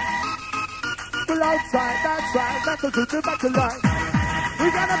 Well, outside, that's right, that's a good back to life.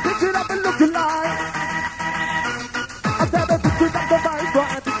 We gotta pick it up and look alive. I said I'm picking up the vibe,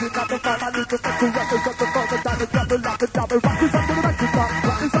 right? Picking up the vibe, I need to fuck the records up the phone, the time to double, rock the double, rock is up to the back to top,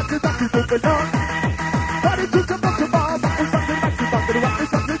 rock is up to the back to moving on. Body to the back to bar, rock is up to the back to bar, rock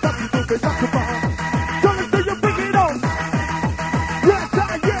is up to the back to moving up to bar. Don't until you bring it on.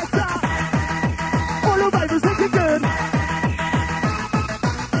 Yes, sir. All the ravers looking good.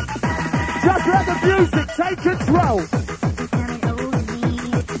 Just let the music take control.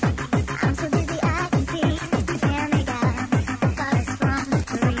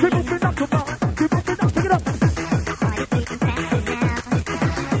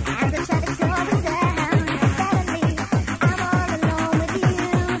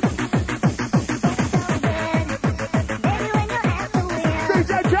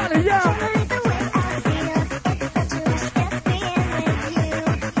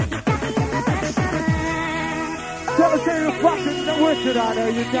 good out there,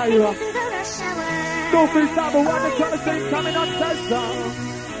 you know you are. Don't freestyle, but one that's trying to sing, coming on session.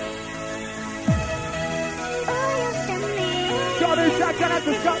 Johnny Shotgun at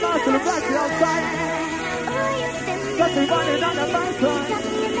the Scott Master, the back outside. Got me running on the backside.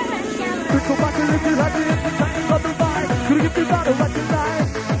 Pickle back and lift it, have the entertainment of the vibe. Gonna give me battle what you like.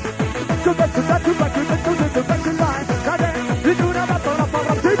 Go back to that, go back to that, go to the back to line. Now then, you do that,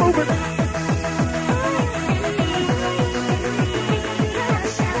 I'm keep moving.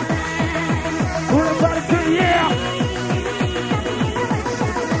 We're about to do, yeah.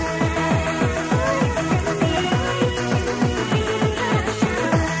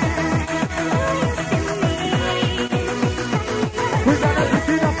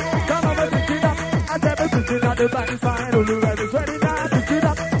 The back is fine, all the red is ready now. Pick it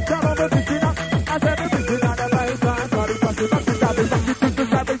up, come over, pick it up. I said, pick it up, the back is fine. Body busting, busting, busting, busting, busting,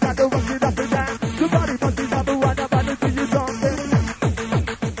 busting, busting, busting, busting, busting. The body busting, busting, what about to see you something?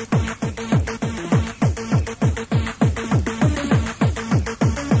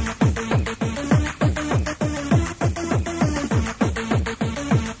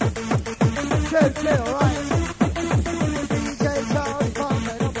 Chill, right. DJ Charlie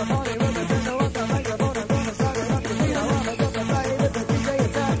pumping up the body with the window up the make the body run the side and up the beat. I wanna go the play with the DJ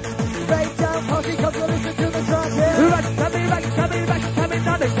attack. Breakdown posse, come to listen to the track. Coming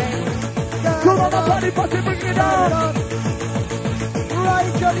down again. Come on, the body posse, bring it on.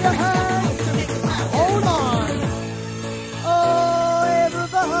 Right on your hands. Hold on. Oh,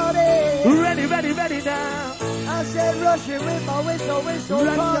 everybody. Ready now. I said rushing with my whistle,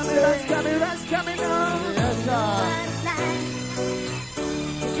 That's coming on. Yes, sir.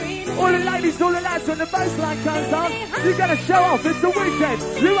 All the ladies, all the lads when the bassline comes on, you gotta show off, it's the weekend.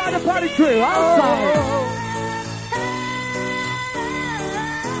 You are the party crew, outside.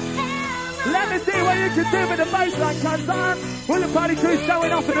 Let me see what you can do when the bassline comes on. All the party crew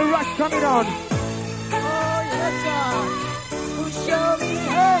showing off and the rush coming on. Oh, yes, sir. Show me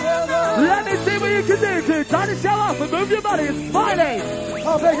heaven. Let me see what you can do, dude. Try to show off and move your body, it's Friday.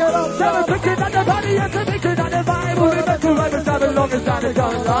 I'll pick it up, Seven picking on the body, yes, a picking on the vibe. We'll be back to right beside the longest time it's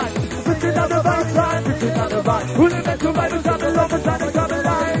on line. Picking on the baseline, picking on the vibe. We'll be back to right beside the longest time it's on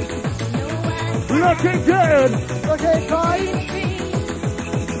line. Looking good. Looking fine.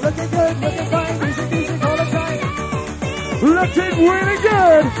 Looking good, looking fine. Music all the time. Looking really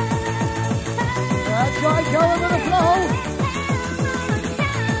good. That's right, going with the flow.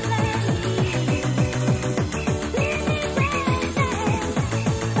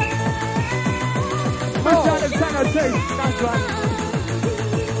 That's right.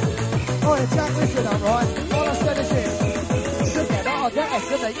 Oh, it's that listen up, right? All I said is this. Together, I'll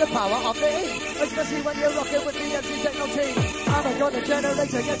estimate the power of the E. Especially when you're rocking with the MC Techno T. I'm gonna generate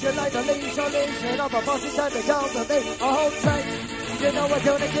to get you like the lead. So listen up, a boss is time to go to me. A whole train. You know we're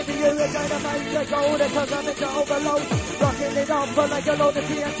gonna give you a dynamite to go. Because I'm into overload. Rocking it up for like a load of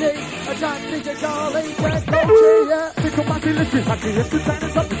TNT. A giant DJ Charlie Techno T, yeah. Think about it, listen, I can hit the time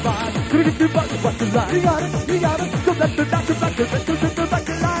and something fine. Gonna get you back to what's the line. You got it. So let's do that to back to the back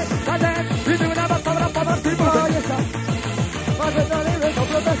to line. And then, you do another people. Oh, yes, sir. I'm a lyrical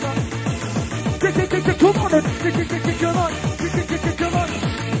professor. Come on. Come on.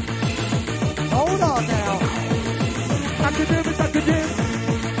 Hold on now. I can do it.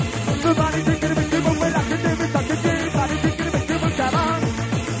 Nobody thinking of it, give away. I can do it. Body thinking of it, come on.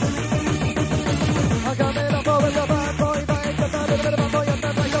 I got it up over the bad boy, babe. The bad boy, the boy, the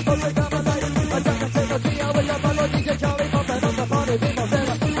boy, the boy, the boy. I got to take a tea out with your fellow DJ Charlie, pumping on the party, people said,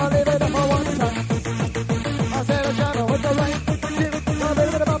 I'll leave it up for one time. I said a shadow with the rain. I'll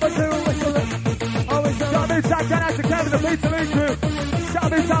leave it up for two, whistling. Always the Charlie Jack, that's the Kevin, the pizza league crew.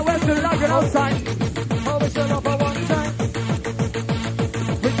 Charlie Jack, Westwood, like an outside. always the up for one time.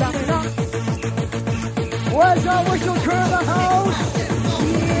 We're coming up. Where's our whistle crew in the house?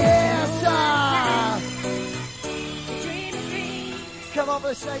 Yes, sir. Come on for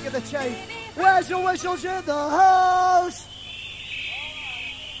the sake of the chain. Where's your whistles in the house?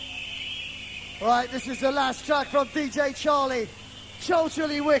 Right, this is the last track from DJ Charlie.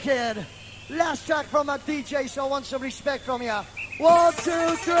 Totally wicked. Last track from a DJ, so I want some respect from you. 1, 2,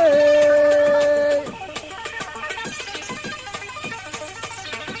 3.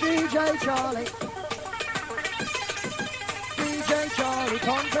 DJ Charlie. DJ Charlie,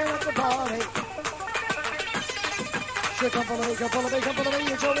 pumping up the party. So come follow me,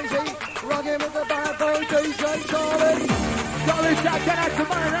 it's all easy. Rocking with the bad boy, DJ Charlie. Charlie Jack, that's the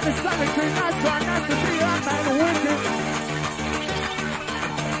man and the Sonic crew. That's right, that's the see that man wicked.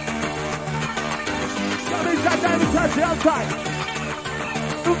 Charlie Jack, David touch the outside.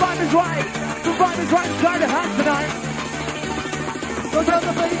 The vibe is right inside the house tonight. So when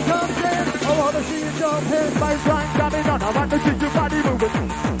the beat comes in, I wanna see you jump in. Baseline coming on, I want to see your body moving.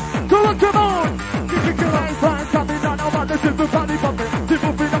 Come on, come on! Baseline coming on, I want to see your body bumping. Keep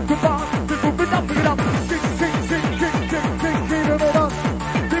moving up to bar, keep moving up, pick it up. Kick, kick, kick, kick, kick, kick, keep moving up.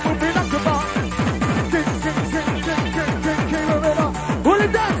 Keep moving up to bar. Kick, kick, kick, kick, kick, kick, keep moving up. All the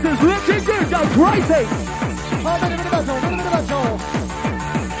dancers, looking good, go crazy! Oh, minute of battle, minute of battle.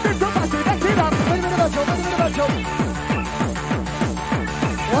 Get somebody, let's it up. Minute of battle, minute of battle.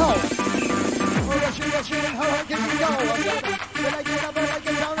 Wow. Oh, yes, how can you go? When I get up, I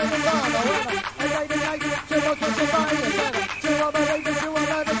get down and down. I like it like to go to the fire. To operate the two of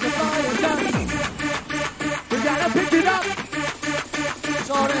the fire. We gotta pick it up.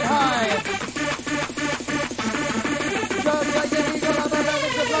 Soaring high. Just like an eagle, I'm about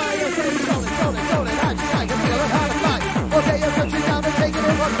to fly. Soaring, high, I can feel it, how to fly. Okay, you're touching down and taking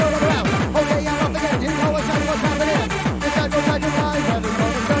it, what's going around? Okay, I'm up again, you know what's happening. It's time to fly,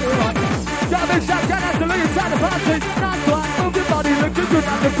 everyone's very right. Damage shot, get out to look inside the party. Nice one, move your body, look good,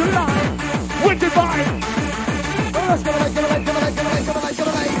 and look alive. Wicked vibe. Oh, let's go,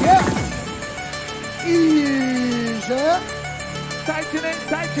 yeah. Easy.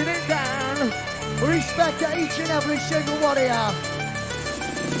 Taking it down. Respect to each and every single one of you.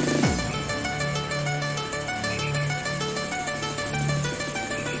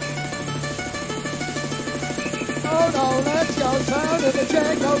 Oh no, let's go down to the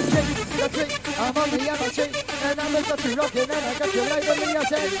Techno T. I'm on the MC, and I'm in the rockin', and I got you labeling your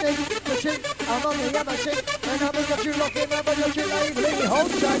technique. I'm on the MC, and I'm in the rockin', and I got you labeling.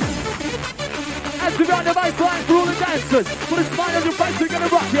 Hold tight. As we run the baseline for all the dancers, put a smile on your face, we're gonna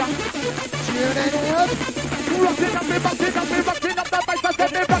rock ya. Tune in up. Rocking up the bass, rocking up the bass,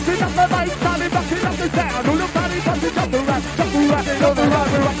 rocking up the sound. All the body rocking up the rap, we're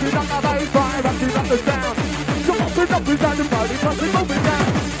rocking up the bass, rocking up the sound. Come on, put up and down the body, rocking moving down.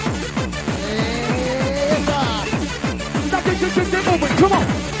 Stop it, moving, come on.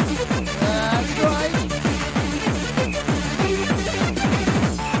 That's right.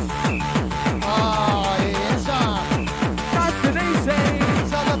 Oh, yes, sir. Nice and easy.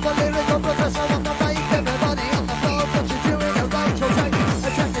 Son of the lyrical professor on the mic, everybody on the floor, what you doing, a right or right? A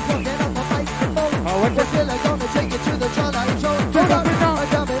track is rocking up the microphone. We're still gonna take it to the Charlie Colosseum. Keep up and down. I'm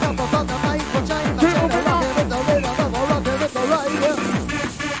coming up on the mic for time. Keep up and down. Rocking with the rhythm, I'm rocking with the right.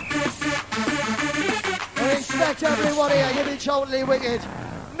 Respect everyone here, you've been totally wicked.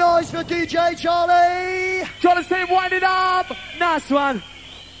 Nice for DJ Charlie. Charlie's team, wind it up. Nice one.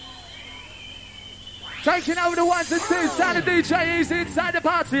 Taking over the ones and twos. Sound of DJ Easy inside the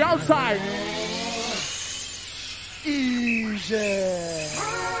party, outside. Easy.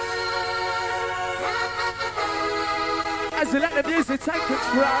 As we let the music take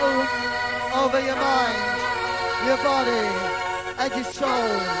control. Over your mind, your body, and your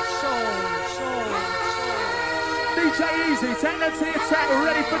soul. DJ Easy, Techno T attack, we're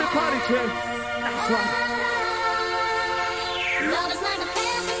ready for the party crew. Nice one. Love is like a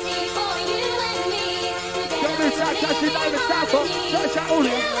fantasy for you and me. Don't lose that, touch it over sample. Touch that all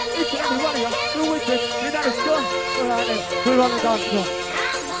here. Each and every one of you. We're with it. You know it's good. All right then. We're on the dance floor. I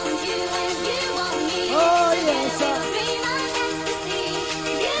want you and you want me. Oh, yes, sir. Dream of ecstasy.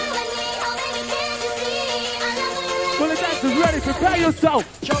 You and me, oh baby, can't you see? I love when you Well, the dancers ready, prepare yourself.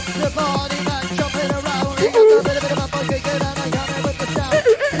 Jump the body, man, jumping around. Ain't got a bit of a bucket, get out, I'm coming with the sound.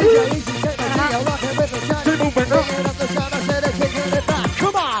 DJ Easy, Techno T, I'm rocking with the sound. Keep moving up. Bringing up the sound, I said I'm taking it back.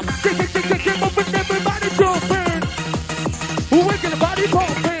 Come on. Kick, moving, everybody jumping. Wiggling body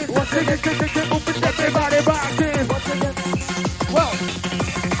pumping. Kick, moving, everybody rocking. Once again, well,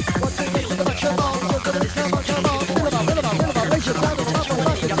 once again, come on, raise your sound, it's up on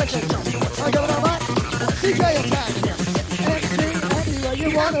the section. I got it all right. DJ attack, MC, anywhere you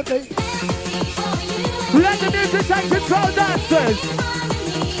wanna be. Let the music take control, dancers.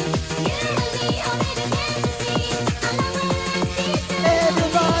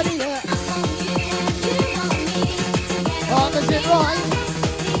 Everybody, yeah. On the shit right.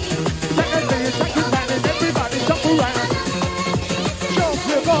 Techno T is taking back and everybody jump around. Jump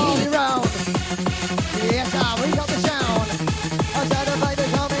your body round. Yes, we got the sound. I said a baby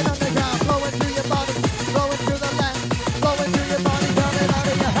coming underground, flowing through your body, flowing through the land, flowing through your body, coming out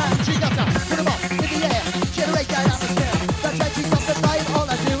of your hand. She got to put them up in the air, generate that atmosphere. That's why she's got the vibe. All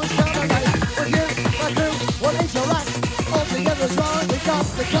I do is come alive. With you, my crew, what is your right? All together's wrong, we got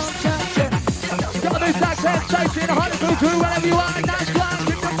the contraction. Got this sensation, a hot food crew, wherever you are, nice one.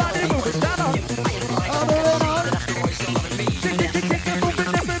 Keep your body moving, stand on. I'm moving on. Kick, moving,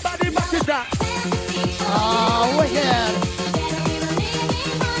 everybody rocking that. Oh, wicked.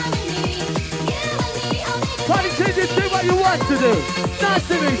 Party changes, do what you want. Nice to do.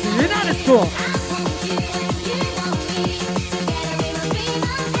 Nice and easy. You're not as strong.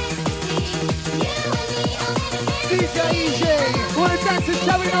 DJ Easy. All the dancers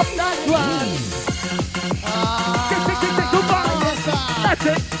showing up that one. Tick, come on. Yes, sir. That's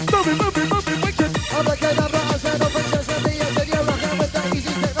it. Move it, wicked. I'm the kind of browse and open chest and the end, and you're rocking with the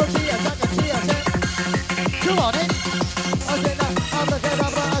easy techno T. Come on in. I'm the kind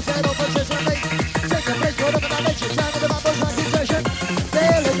of browse and open chest and the take a break, go to the dimension, time of the bubble transition.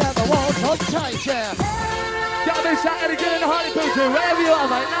 Nailing down the walls, hold tight, yeah. Got me shouting again in the Harley Poacher. Wherever you are,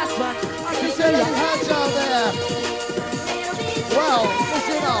 mate. Nice man. I can see Get your you. hands out there. Well,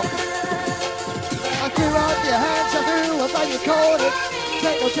 listen up. I threw up your hands, I threw a bite, you caught it.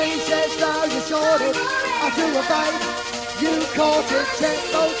 Techno T says now you sorted. I threw a bite, you caught it.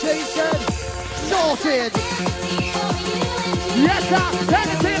 Techno T said sorted. Yes, sir. Turn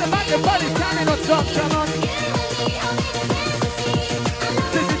it to the back. Your body's standing on top. Come on.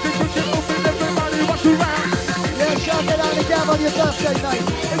 Everybody watch around. Yeah, shout it out again on your birthday night.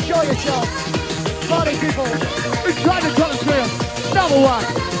 Enjoy yourself. Party people. Enjoy the Colosseum. Number one.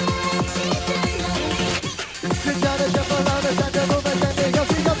 Sit down and jump around and stand and move and then you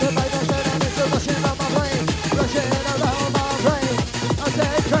see up the light and then it's rushing around my brain. Rushing around my brain. I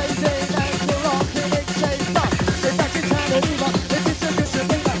said crazy and so rocking it says stop. It's back in town and Eva. If it's a good to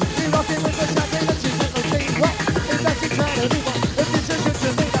be back. Be rocking with the second and she's in the team. What? It's back in town and Eva. If it's a good to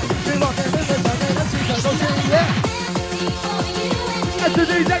be back. Be rocking with the second and she's in the team. Yeah. As the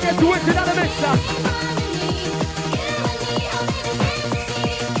DJ gets wicked out of mixer.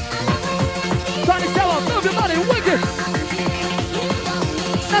 Trying to show up, move your body, wicked.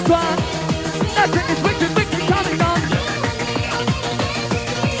 That's right. That's it, it's wicked coming on.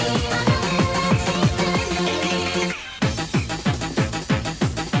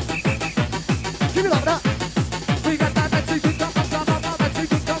 Give it up now. We got that secret come on.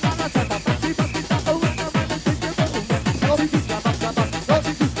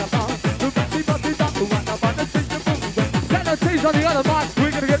 On the other mic, we're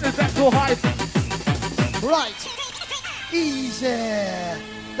gonna get this actual hype. Right. Easy.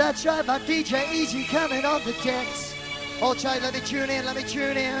 That's right, my DJ Easy coming on the decks. Okay, let me tune in.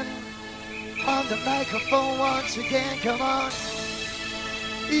 On the microphone once again, come on.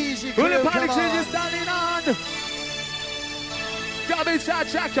 Easy crew, Well, the party come change is on. standing on. Gotta be shout,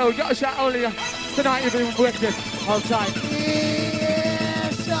 Chaco. Gotta shout only tonight. You've been wicked. Hold tight.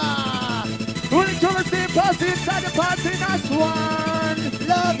 Yes, sir. We're gonna see a party inside the party. Nice one.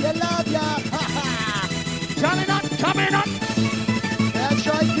 Love ya. Coming up. That's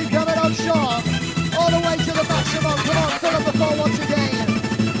right, keep coming on sharp. All the way to the maximum. Come on, fill up the floor once again.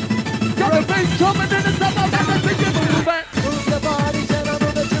 Got the bass coming in the top of that. Let's begin the movement. Move the body, set up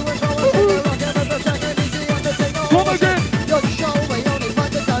on the two and roll. Rockin' with the second easy on the take Come again. Your show, we only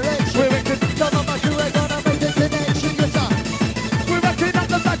find the direction. We're wicked. Some of my crew are gonna make the connection. Yes, sir. We're rocking up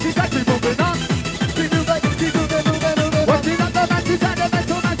the matches. Actually moving on. Keep moving. Working up the matches and the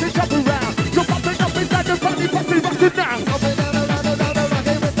mental matches. Jump around. Jump up and up inside the party. Party rocking now. Up and down, around,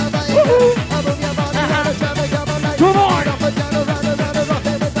 rocking with the vibe. Woo-hoo. I move your body, now the time to come alive. Come on. Up and down, around,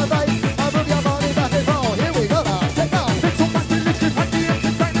 rocking with the vibe. I move your body back and forth. Here we go now. Take off. It's so much to lift it. Happy and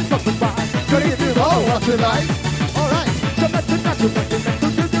entertaining. Jump around. Gonna give you all what you like. All right. Jump back to natural.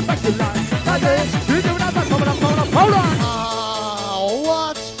 Back to life. Like this. You do that. Hold on.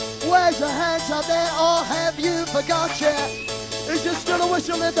 What? Where's the hands up there? Or have you forgot yet? Is there still a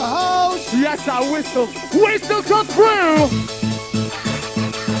whistle in the house? Yes, I whistle. Whistle come through.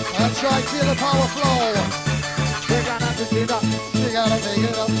 That's right, feel the power flow. We're gonna pick it up. You gotta pick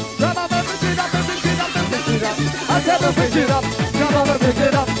it up. Come on, pick it up, pick it up, pick it up. I never pick it up. Come on, pick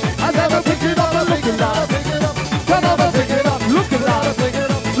it up. I never pick it up, look alive. Pick it up. Come on, pick it up, look alive. Pick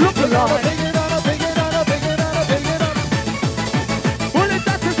it up. Look alive. Pick it up. Pick it up. Pick it up. Pick it up. Well, it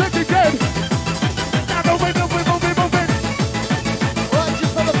dances looking good. Now go moving. Right,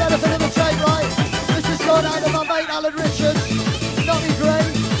 just for the benefit of the tape, right? This is going out to my mate Alan Richards, Nobby Gray,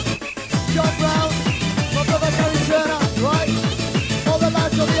 John Brown, my brother Gary Turner, right? All the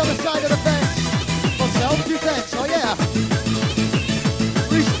lads on the other side of the fence. For self-defense, oh yeah.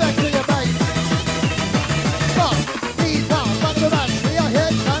 Respect to your mate. Stop, he's down, back of the match. We are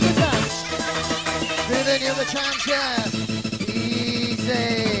here, time to dance. Giving you the chance, yeah.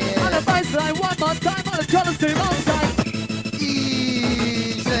 Easy. On the baseline, one more time. On the Colosseum, on side.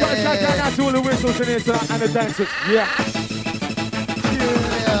 Easy. Gotta shout out to all the whistles in here tonight and the dancers. Yeah.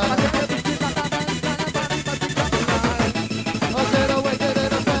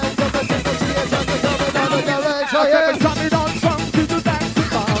 Coming on from to the back to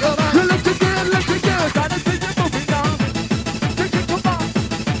bar. You look good, gotta see you moving on.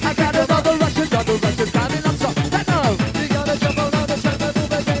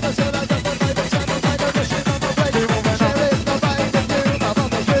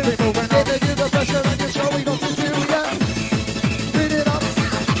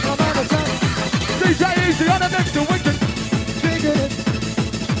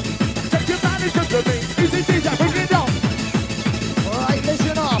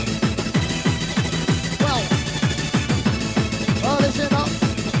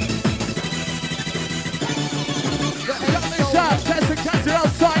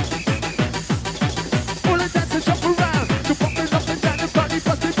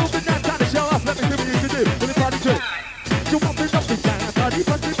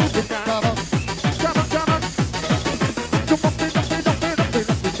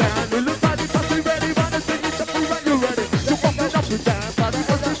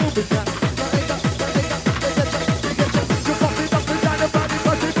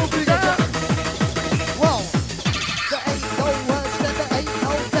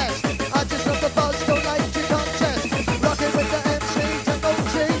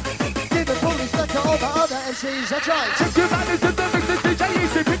 MCs, that's right. Take your bodies in the mix, the DJ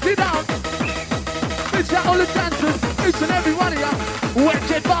Easy, pick it up. It's out all the dancers, each and every one of ya.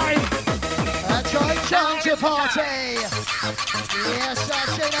 Wicked vibe. That's right, chant your party. Yes,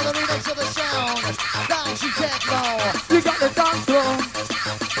 that's another remix of the sound. MC Techno. You got the dance floor.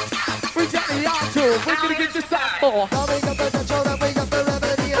 We got the art tool. We're gonna get this out for. Now we got the control and we got the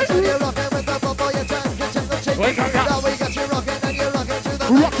remedy. Until you're rocking with the bubble, you dance, get to the chick. Wake up, Now we got you rocking and you're rocking to the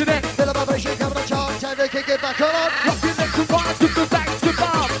Rocking it. Feel the vibration coming on chart, time to kick it back, come on. Rocking it to bar, to the back, to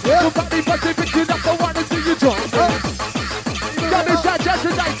bar. Your body buzzing, pick it up for one until you drop. Got me shot just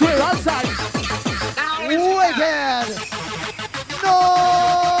as I clear outside. Wicked. Noise.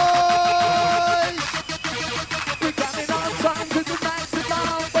 We got it on time to the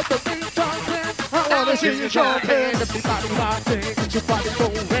maximum, but the beat comes in. I wanna see you jumping. Everybody rocking, get your body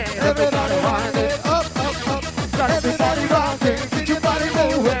moving. Everybody wind it up, up, up. Got everybody rocking, get your body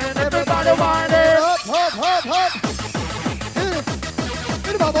moving. Everybody wind it up. Hop, hop, hop.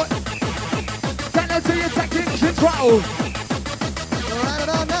 Hit it, boy. Techno T taking control. Right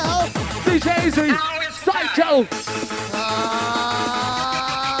about now. DJ Easy, Psycho.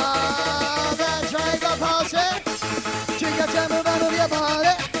 That's right, go party. Jingle jam, move out of your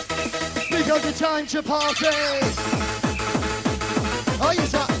body. Because it's time to party. Oh, yes,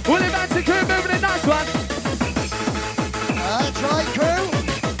 sir. Willie Manson crew moving in, nice one. That's right, crew.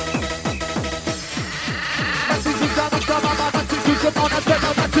 Massive to come on, come on, massive to come on. I said, no,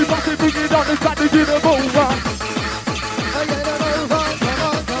 massive, massive, bring it on. It's got to get a move on. Oh, get a move on. Come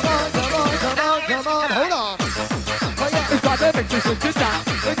on, come on, come on, come on, come on. Hold on. Oh, yeah. It's got to make this a good time.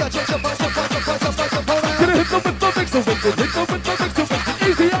 We got you, jump on, jump on, jump on, jump on, jump on. Gonna hit them with the mix, so wicked, hit them with the mix, so wicked.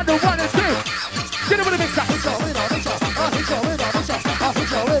 Easy on the 1 and 2. Get it with a mix up. Hit your win on, hit your, hit your win on, hit your,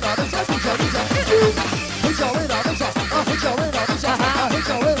 hit your win on, hit your, hit your, hit your, hit your win on, hit your, hit your win on, hit your, hit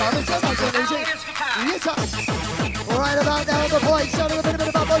your win on, hit your, nice and easy. Yes, sir. Right about now, the boys sounding a bit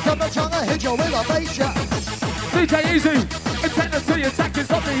about boys up the tongue. Hit your win on, face ya. DJ Easy, it's Techno T attacking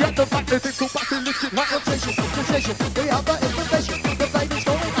something at the back. There's a button lifted high. Rotation, position, we have the information. The baby's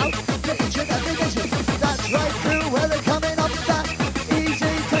going out, get each and every nation. That's right, crew, where they're coming up that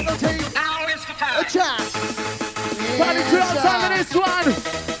easy Techno T. Attack. Party crew outside of this one.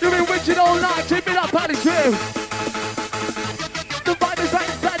 You've been witching all night. Keep it up, party crew. The vibe is right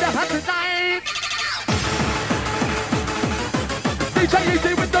inside the house tonight. DJ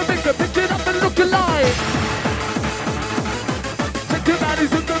Easy with the mixer, pick it up and look alive. Take your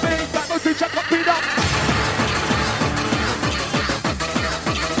bodies in the mix, that must be check up it up.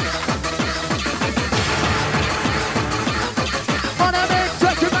 On a mix,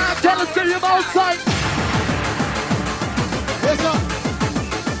 check him out, tell us see him outside. Yes, sir.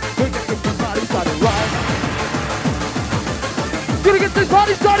 We're gonna get this party started right. Gonna get this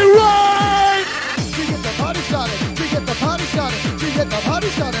party started right. To get the party started, to get the party started, to get the party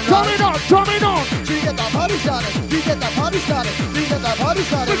started. Coming on, coming on. To get the party started, to get the party started, to get the party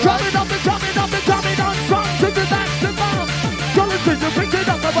started. We're coming up, we're coming up, we're coming on. Strong to the maximum. Gonna see you pick it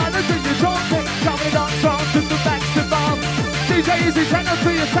up, I wanna see you drop it. Coming on, strong to the maximum. DJ Easy, Techno T,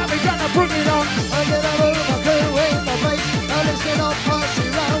 it's time we gonna bring it on. I get a move, I go in the face. I listen up, party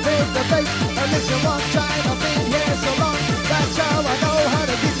round with the bass. I listen one time, I've been here so long. That's how I know how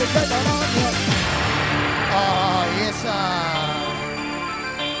to keep the better on you. Oh, yes, sir.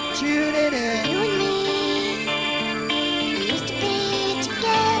 Tuning in. You and me, we used to be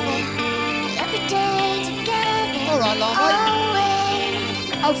together, every day together. All right, long way.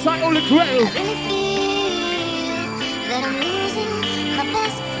 Always, Outside all the crew. I really feel that I'm losing my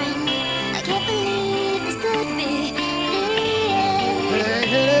best friend. I can't believe this could be the end.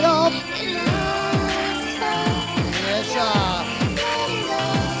 Hit it up. It looks like Yes, sir. letting go.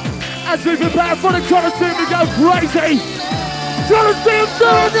 As we prepare for the Colosseum to go crazy. Colosseum, do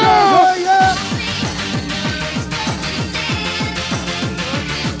it now. Oh, yeah.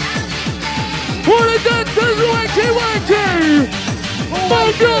 All the dancers, wakey, wakey.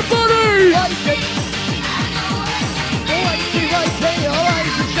 Move your body. Wakey. Wakey, wakey, all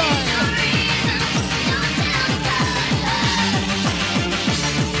right, to shine.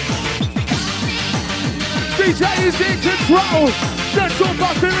 DJ is in control. That's all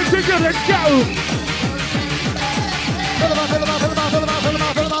busting and together, let's go. Fill 'em up, fill 'em up, fill 'em up, fill 'em up, fill 'em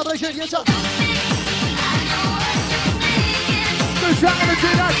up, fill 'em up, yes, sir. The sound of it,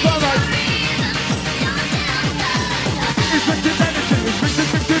 that's all right. It's wicked energy, it's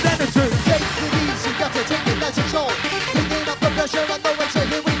wicked energy. Take it easy, got to take it nice and slow. Picking up the pressure and the weight, so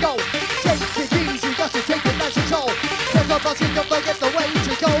here we go. Take it easy, got to take it nice and slow. Step up, I'll don't forget the way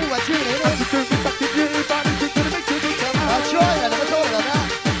to go. And tune it in. That's right, I never told you that.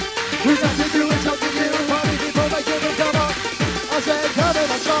 We got to do it, something new, party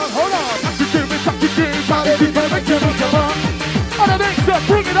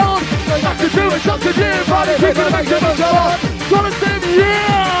bring it on. Back to do it, up to do, party, people, make them go on. Colosseum,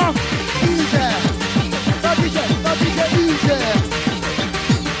 yeah! Easy. Not easy.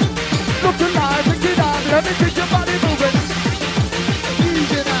 Look alive, pick it up, let me get your body moving.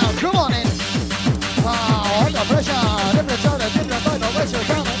 Easy now, come on in. Wow, under pressure. Different sound, different vibe, pressure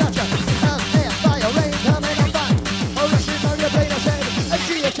coming at you. And then fire rain coming on back. Original, you play the same. MC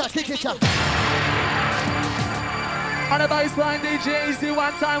attack, kick it up. On the baseline, DJ Easy,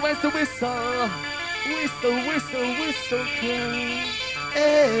 one time, where's the whistle? Whistle, clean.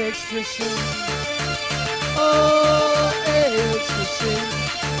 Ecstasy. Oh, ecstasy.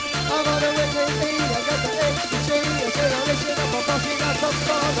 I'm on the way, baby. I got the ecstasy. I said, I'm listening up, I'm busting out some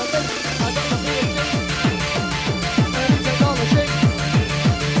fun. I got the feeling. And technology.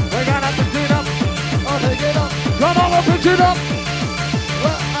 We're gonna pick it up. I'll pick it up. Come on, we'll pick it up.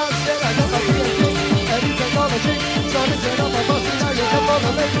 Well, I said, I got the feeling. And technology. So listen up, I'm busting out, you come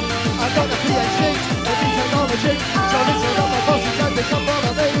follow me. I got the PhD. And technology. So listen up, I'm busting out, you come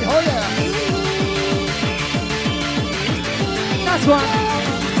follow me. Oh, yeah. That's one.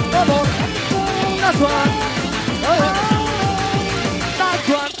 Come on. That's one. Oh, yeah. That's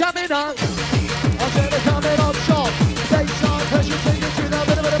one coming on. I said they're coming up short. Baseline pressure, take it to the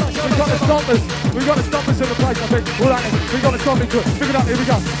bit of a We gotta stop this. We gotta stop this in the place, I think. All right, we gotta stop it. Pick it up, here we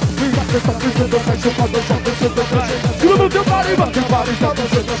go. We got to stop this in the place. We got to stop this in the place. You move your body, rock your body, stop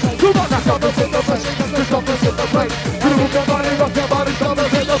this in the place. You got to stop this in the place. To stop this in the place. You move your body, rock your body, stop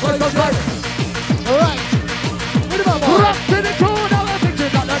this in the place. That's right. all right. What about more? Rock to the corner, I think you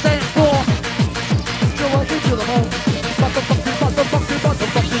got the dance floor. So work it to the bone.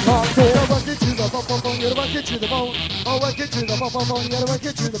 Hardcore. So work it to the bone. You gotta work it to the bone. Oh, work it to the bone. You gotta work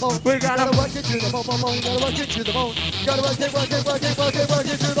it to the bone. We gotta work it to the bone. You gotta work it to the bone. Gotta work it to the bone.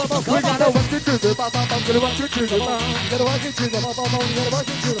 We gotta work it to the bone. Gotta work it to the bone. Gotta work it to the bone. You gotta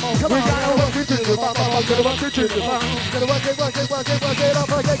work it to the bone. Come We on. gotta work it to the bone. Gotta work it to the bone. Gotta work it up. We gotta work it to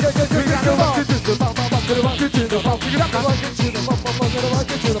the bone. Gotta work it to the bone. Pick it up. Gotta work it to the bone. Gotta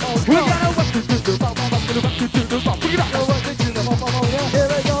work it to the bone. We gotta work it to the bone. Gotta work it to the bone. Pick it up. Gotta work it to the bone. Yeah, here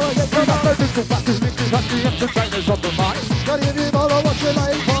we go again. We got the disco passes, mixing up the entertainers of the mind. Gotta give you all of what you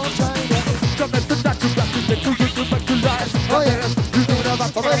like for China. Come at the natural practice, they do you back to life. Oh, yeah. You do the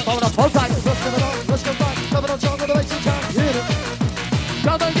back, power up, all right. Let's go back. Come on, John, with the bass and jack. Hit it.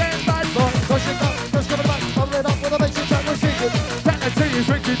 Come again, bad boy. Push it back. Let's go back. Cover it up with the bass and jack. Let's kick it. Penalty is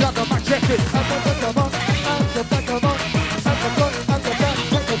wicked on the back, check it. And the back of on. And the back of on. And the front and the back.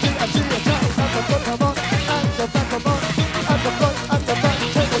 Take the TNT attack. And the front of on. And the back of on. And the front and the back.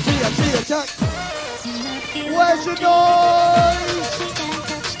 Take the TNT attack. Where's your noise?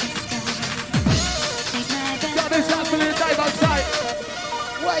 Got this happening day by day.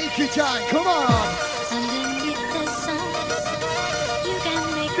 Wake it, Jack. Come on.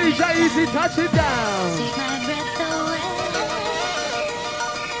 DJ Easy, touch it down.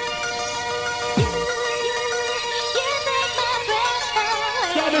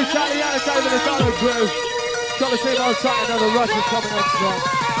 Got this Charlie Alex over the Dollar Crew. Got to see on site, another rush is coming on strong.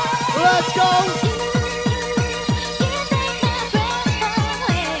 Let's go.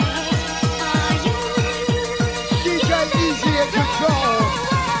 Easy in control.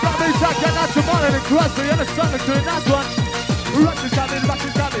 Got me second, that's tomorrow in Crosby and the sun is doing that one. Rush is coming, rush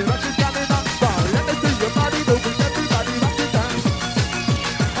is coming, rush is coming on fire. Let me see your body moving, everybody rock it down.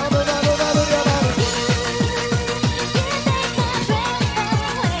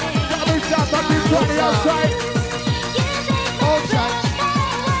 Got me shot on this one outside. Hold tight.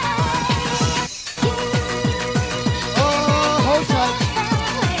 Oh, hold tight. Come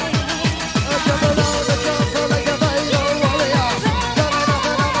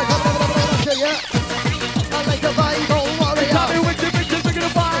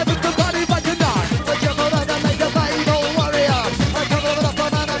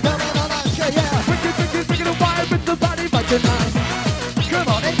on, come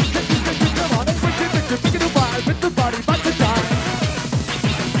on, pick it up, with the body back to die.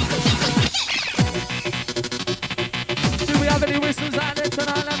 Do we have any whistles out there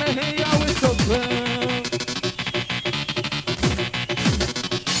tonight? Let me hear your whistle blow.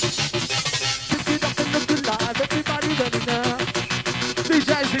 Pick it up and look alive, everybody ready now.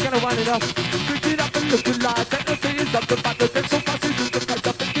 DJs, we're gonna wind it up. Pick it up and look alive, Techno T is up the battle, then so fast you do the place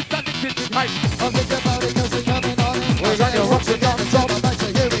up and get down and get it right. I'll think about it 'cause it's coming on. We got your rocks and non-stop.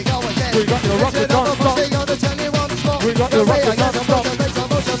 Here we go again. We got your rocks and non-stop. We got your rocks and non-stop.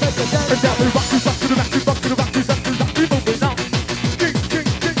 And then we rock you back to the back, you back to the back, you back to the back, you moving now. Kick, kick,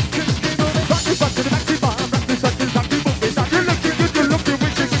 kick, kick, kick, moving back, you back to the back, you back to the back, you moving now. You're looking good, you're looking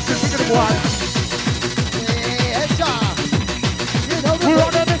wicked, wicked, wicked, wild. Yes, sir. You know the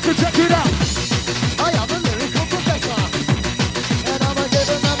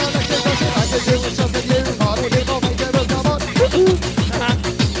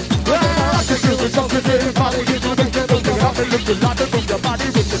whistle, London, move your body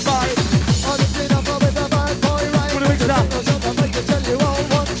with the vibe. I'm lifting up with the bad boy right. Put the mix up. Make it tell you all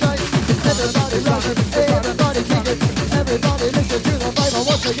one train. Everybody rock it, everybody kick it. Everybody listen to the vibe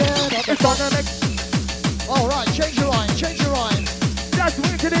once again. It's on the mix. All right, change your line, change your line. That's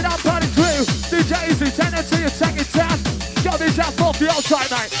wicked it up, party crew. DJ Easy, turn it to your second tap. Got this out off the outside,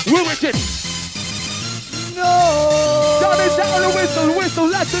 mate. We're wicked. No! Got this out on the whistle,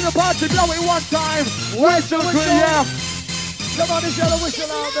 let's do the party, blow it one time. Whistle crew, yeah. Come on, is there a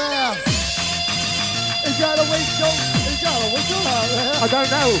whistle out there? Is there a whistle? Is there a whistle out there? I don't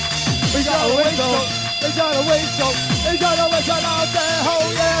know. We got a whistle. Is there a whistle? Is there a whistle out there? Oh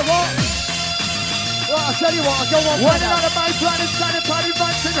yeah, what? Well, I'll tell you what, I'll go on One better. another bass line inside the party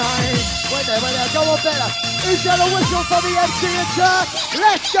vibe tonight. Wait there, go on better. Is there a whistle for the MC and Turk?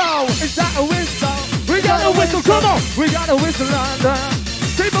 Let's go! Is that a whistle? We got a whistle, come on! We got a whistle under.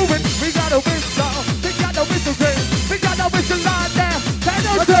 Keep moving, we got a whistle. We got a whistle, we got a whistle under.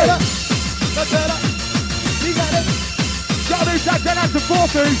 Let's get it. Let's get it. You got it. Got this out, then that's a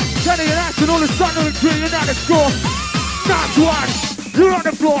 4-3. Jenny and Ashton, all the sun on the tree, and now the score. Nice one. You're on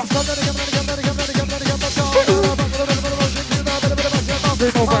the floor.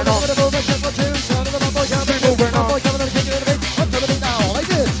 Keep moving on.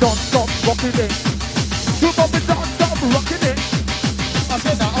 Don't stop rocking it. Keep up and don't stop rocking it. I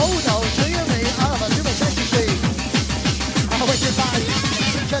said no, oh no, do you mean I'm a super sexy thing? I wish you find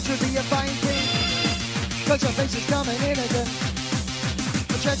church would be a fine thing. Cause your face is coming in again.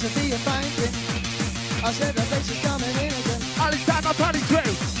 The church would be a fine thing. I said the face is coming in again. Alexander Party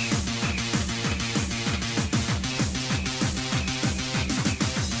Crew.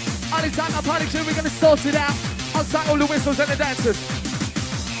 Alexander Party Crew, we're gonna sort it out. Outside all the whistles and the dancers.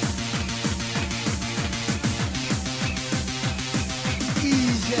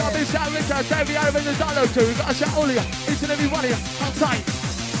 Easy. Got this shout, Richard, Davey, over in the Dino crew. We've got to shout all of you, each and every one of you. Outside.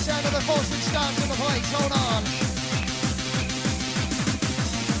 Sound of the force and start to the place, hold on.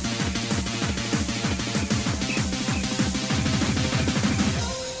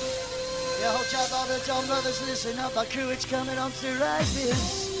 Yeah, hold tight, all the Tom brothers, listen up, our crew, it's coming on to like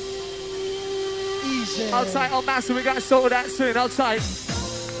this. Easy. Outside, oh massive, we got to sort that soon. Outside.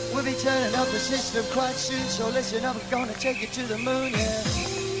 We'll be turning up the system quite soon, so listen up, we're gonna take you to the moon, yeah.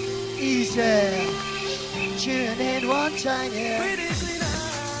 Easy. Tune in one time, yeah.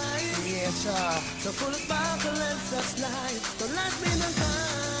 Yes, sir. So full of sparkle and such light, don't let me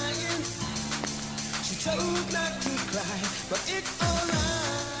behind. She chose not to cry, but it's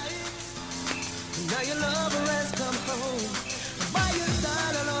alright. Now your lover has come home. By your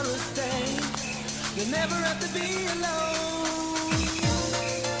side I'll always stay. You'll never have to be alone.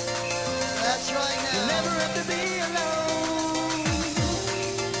 That's right now. You'll never have to be alone.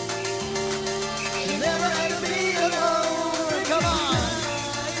 You'll never have to be alone. Come on.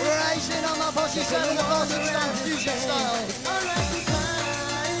 Rising on my bossy side of the bossy style, fusion style. It's alright to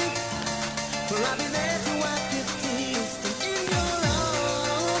cry, for I'll be there to wipe your tears from in your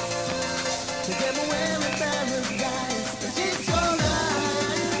arms. Together we're in paradise, but it's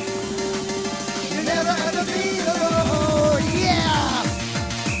alright. You never have to be alone. Yeah.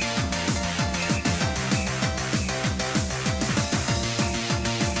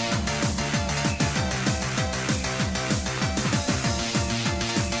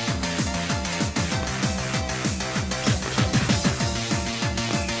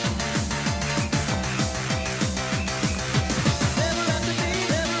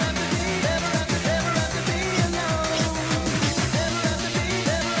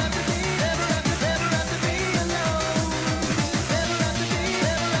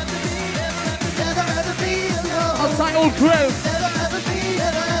 Outside all crew. Never ever be,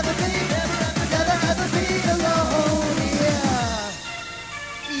 never ever be, never ever be alone. Yeah.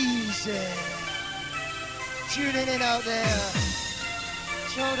 Easy. Tuning in out there.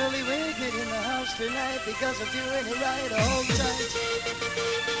 Totally wicked in the house tonight because I'm doing it right. Hold tight.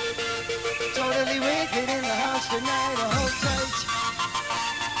 Totally wicked in the house tonight. Hold tight.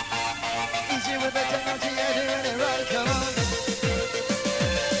 Easy with the techno T, you're doing it right. Come on.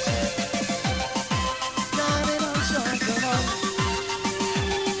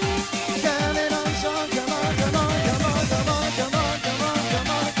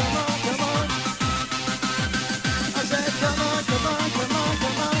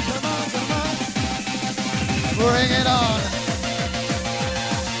 Bring it on.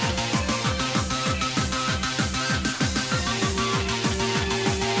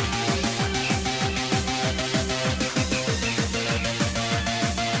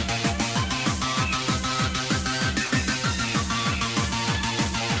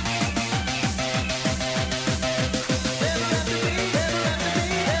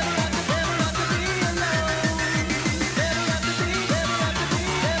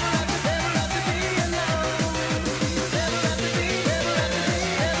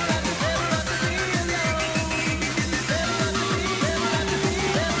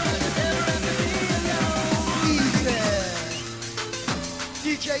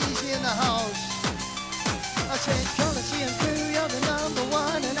 DJ Easy in the house. I said, Colosseum crew, you're the number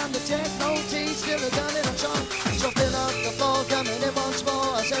one, and I'm the Techno T, still a gun in a trunk. So fill up the floor, coming in once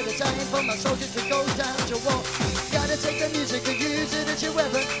more. I said, it's time for my soldiers to go down to war. Gotta take the music and use it as your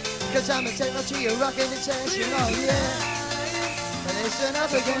weapon, cause I'm a Techno T, a rockin' in session, oh yeah. And listen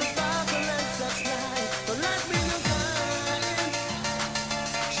up again.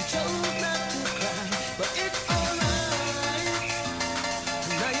 She chose not to cry, but it's alright.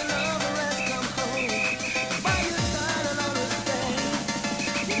 Now your lover has come home. By your side and on the stage,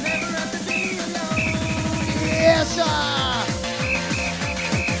 you never have to be alone. Yes, sir.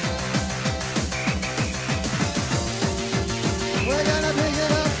 We're gonna pick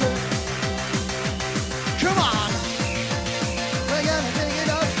it up, girl. Come on. We're gonna pick it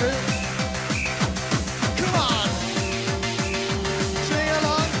up, girl. Come on. Sing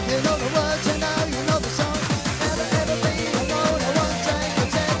along, you know the words and now you know the song. Never ever be alone. I won't take a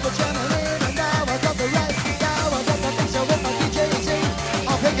take for jamming in, and now I got the right. Now I got the mixer with my DJ Z.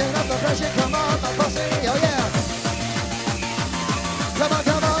 I'm picking up the pressure. Come on, my posse, oh yeah. Come on,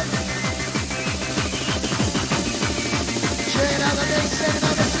 come on. Straight out the mix, straight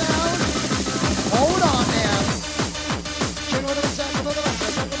out the sound. Hold on now. Come on, the sound, come on, the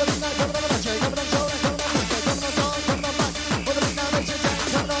master, come on, the night, come on, the master, come on, soul, come on, the come on, song, come on, back. For the now, it's your time,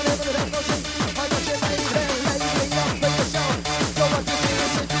 come on, over the techno scene. I got your lady, up, play the show. Go up to see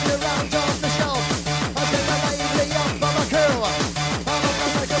us, sit around on the show. I said my lady up, mama girl. I'm a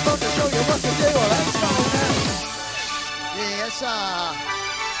microphone to show you what to do. Let's go now. Yes, sir.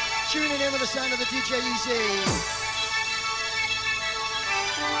 Tuning in with the sound of the DJ Easy.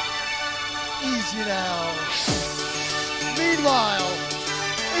 Easy now. Meanwhile,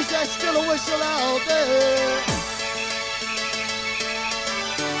 is there still a whistle out there?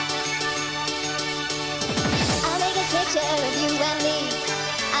 I'll make a picture of you and me.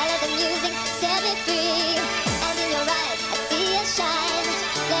 I let the music set me free. And in your eyes, I see a shine,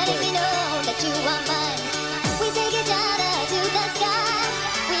 letting me know that you are mine. We take each other to the sky.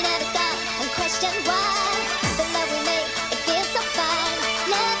 We never stop and question why. The love we make, it feels so fine.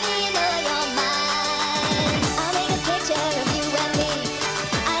 Let me know you're mine. I'll make a picture of you and me.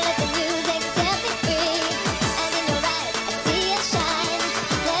 I let the music set me free. And in your eyes, I see a shine,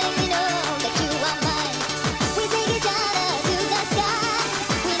 letting me know that you are mine. We take each other to the sky.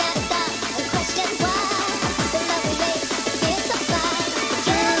 We never stop and question why. The love we make, it feels so fine.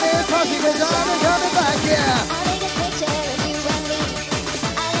 Tuning posse goes on and coming back, yeah. I'll make a picture of you and me.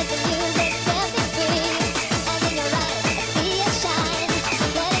 I let the music set me free. And in your eyes, I see a shine,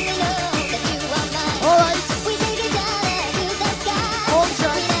 letting me know that you are mine. All right. We take each other to the sky. All We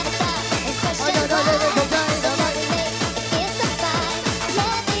right. never stop and question I got a why. little time. The love we make, it feels so fine.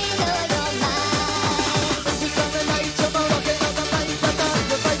 Let me know you're mine. We're gonna light up a rocket on the night. The dark,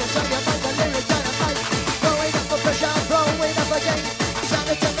 the fight, the song, the fight, the lyrics and the fight. Throwing up a pressure, throwing up a game. Sound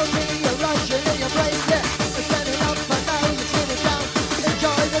the techno T, you're rushing in your brain, yeah. It's standing up and now you're sitting down.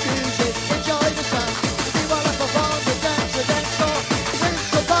 Enjoy the music, enjoy the sound. See what I perform, the dance, the dance floor.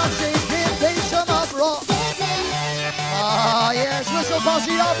 Whistle posse, give me some uproar. Ah, yes, whistle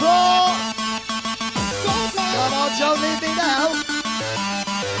posse uproar. Come on, don't leave me now.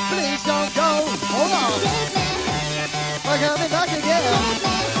 Please don't go. Hold on. We're coming back again.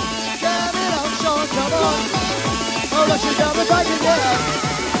 Coming on, Sean, come on. Oh, let's just coming back again.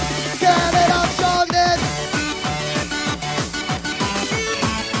 Coming on, Sean, then.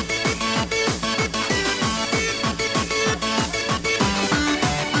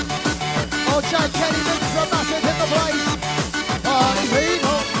 Oh, Chad Kenny, from Massive in the place. Party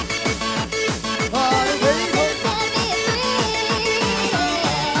people. Party people.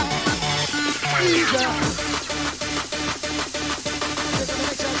 Easy. Take the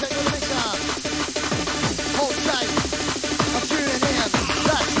mixer, take the mixer. Hold tight. I'm tuning in.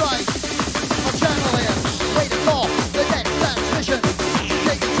 That's right. I'm channeling. Waiting for the next transmission.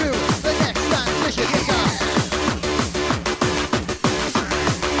 Take it to the next transmission. Yes, sir.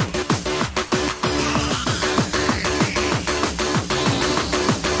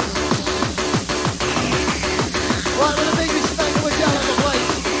 Right with the biggest thing that was down on the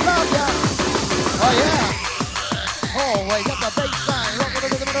place. Love ya. Oh yeah. Oh, wait, got the bass line. Rock with the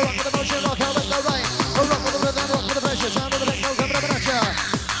rhythm and the rock with the motion. Rock out with the rain. Oh, rock with the rhythm, rock with the pressure. Sound of the techno coming up at ya.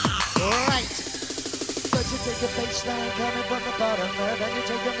 Right. First you take a bass line coming from the bottom. Then you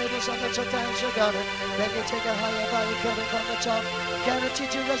take a middle song that's so dance you got it. Then you take a higher value coming from the top.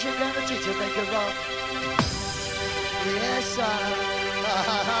 Guaranteed you rush it, guaranteed to make it rock. Yes, sir.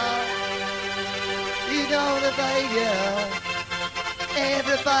 You know the baby.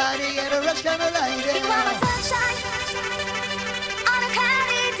 Everybody in a rush, come a lady. You are my sunshine on a cloud.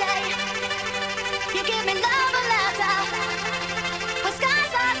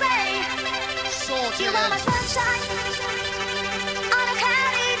 rocking. You are my sunshine on a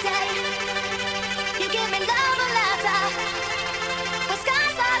cloudy day. You give me love and laughter when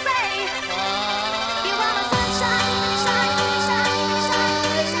skies are gray. You are my sunshine, shine, shine,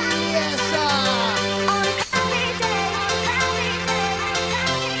 shine, shine. Yes, sir. On a cloudy day,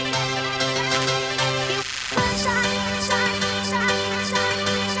 you sunshine, shine, shine, shine,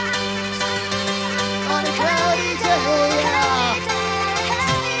 shine, shine. On a cloudy day.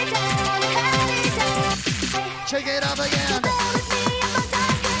 Check it up again.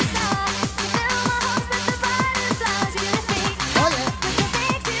 Oh yeah.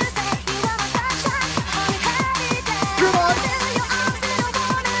 Come on.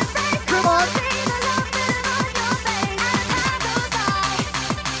 Come on.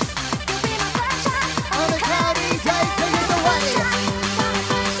 On a cloudy day, take it away.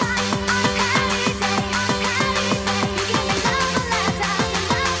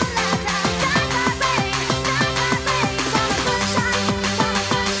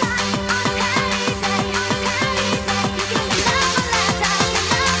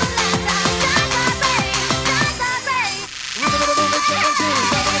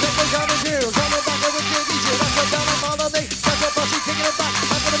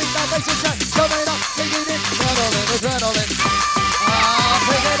 Adrenaline.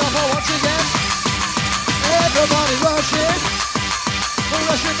 Pick it up once again. Everybody rushing. We're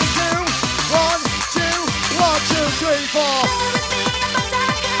rushing to 2, 1, 2, 1, 2, 3, 4.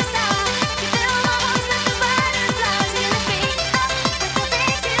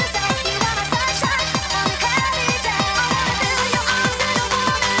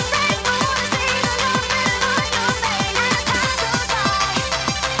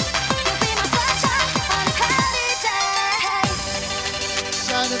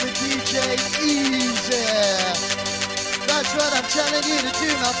 Sound of the DJ easy. That's what I'm telling you to do,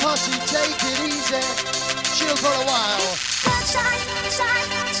 my posse. Take it easy. Chill for a while.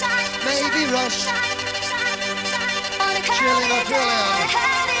 Maybe rush. Chilling or thrilling.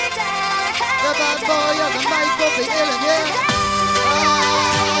 The bad boy of the night will be illin', yeah.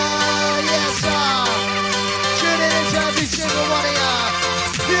 Yes, sir. Tune in into every single one of ya.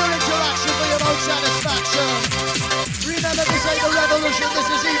 Pure interaction for your own satisfaction. Remember, this ain't a revolution, this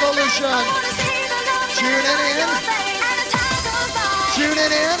is evolution. Tuning in.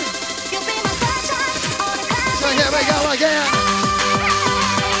 Tuning in. So here we go again.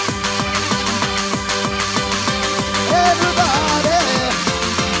 Every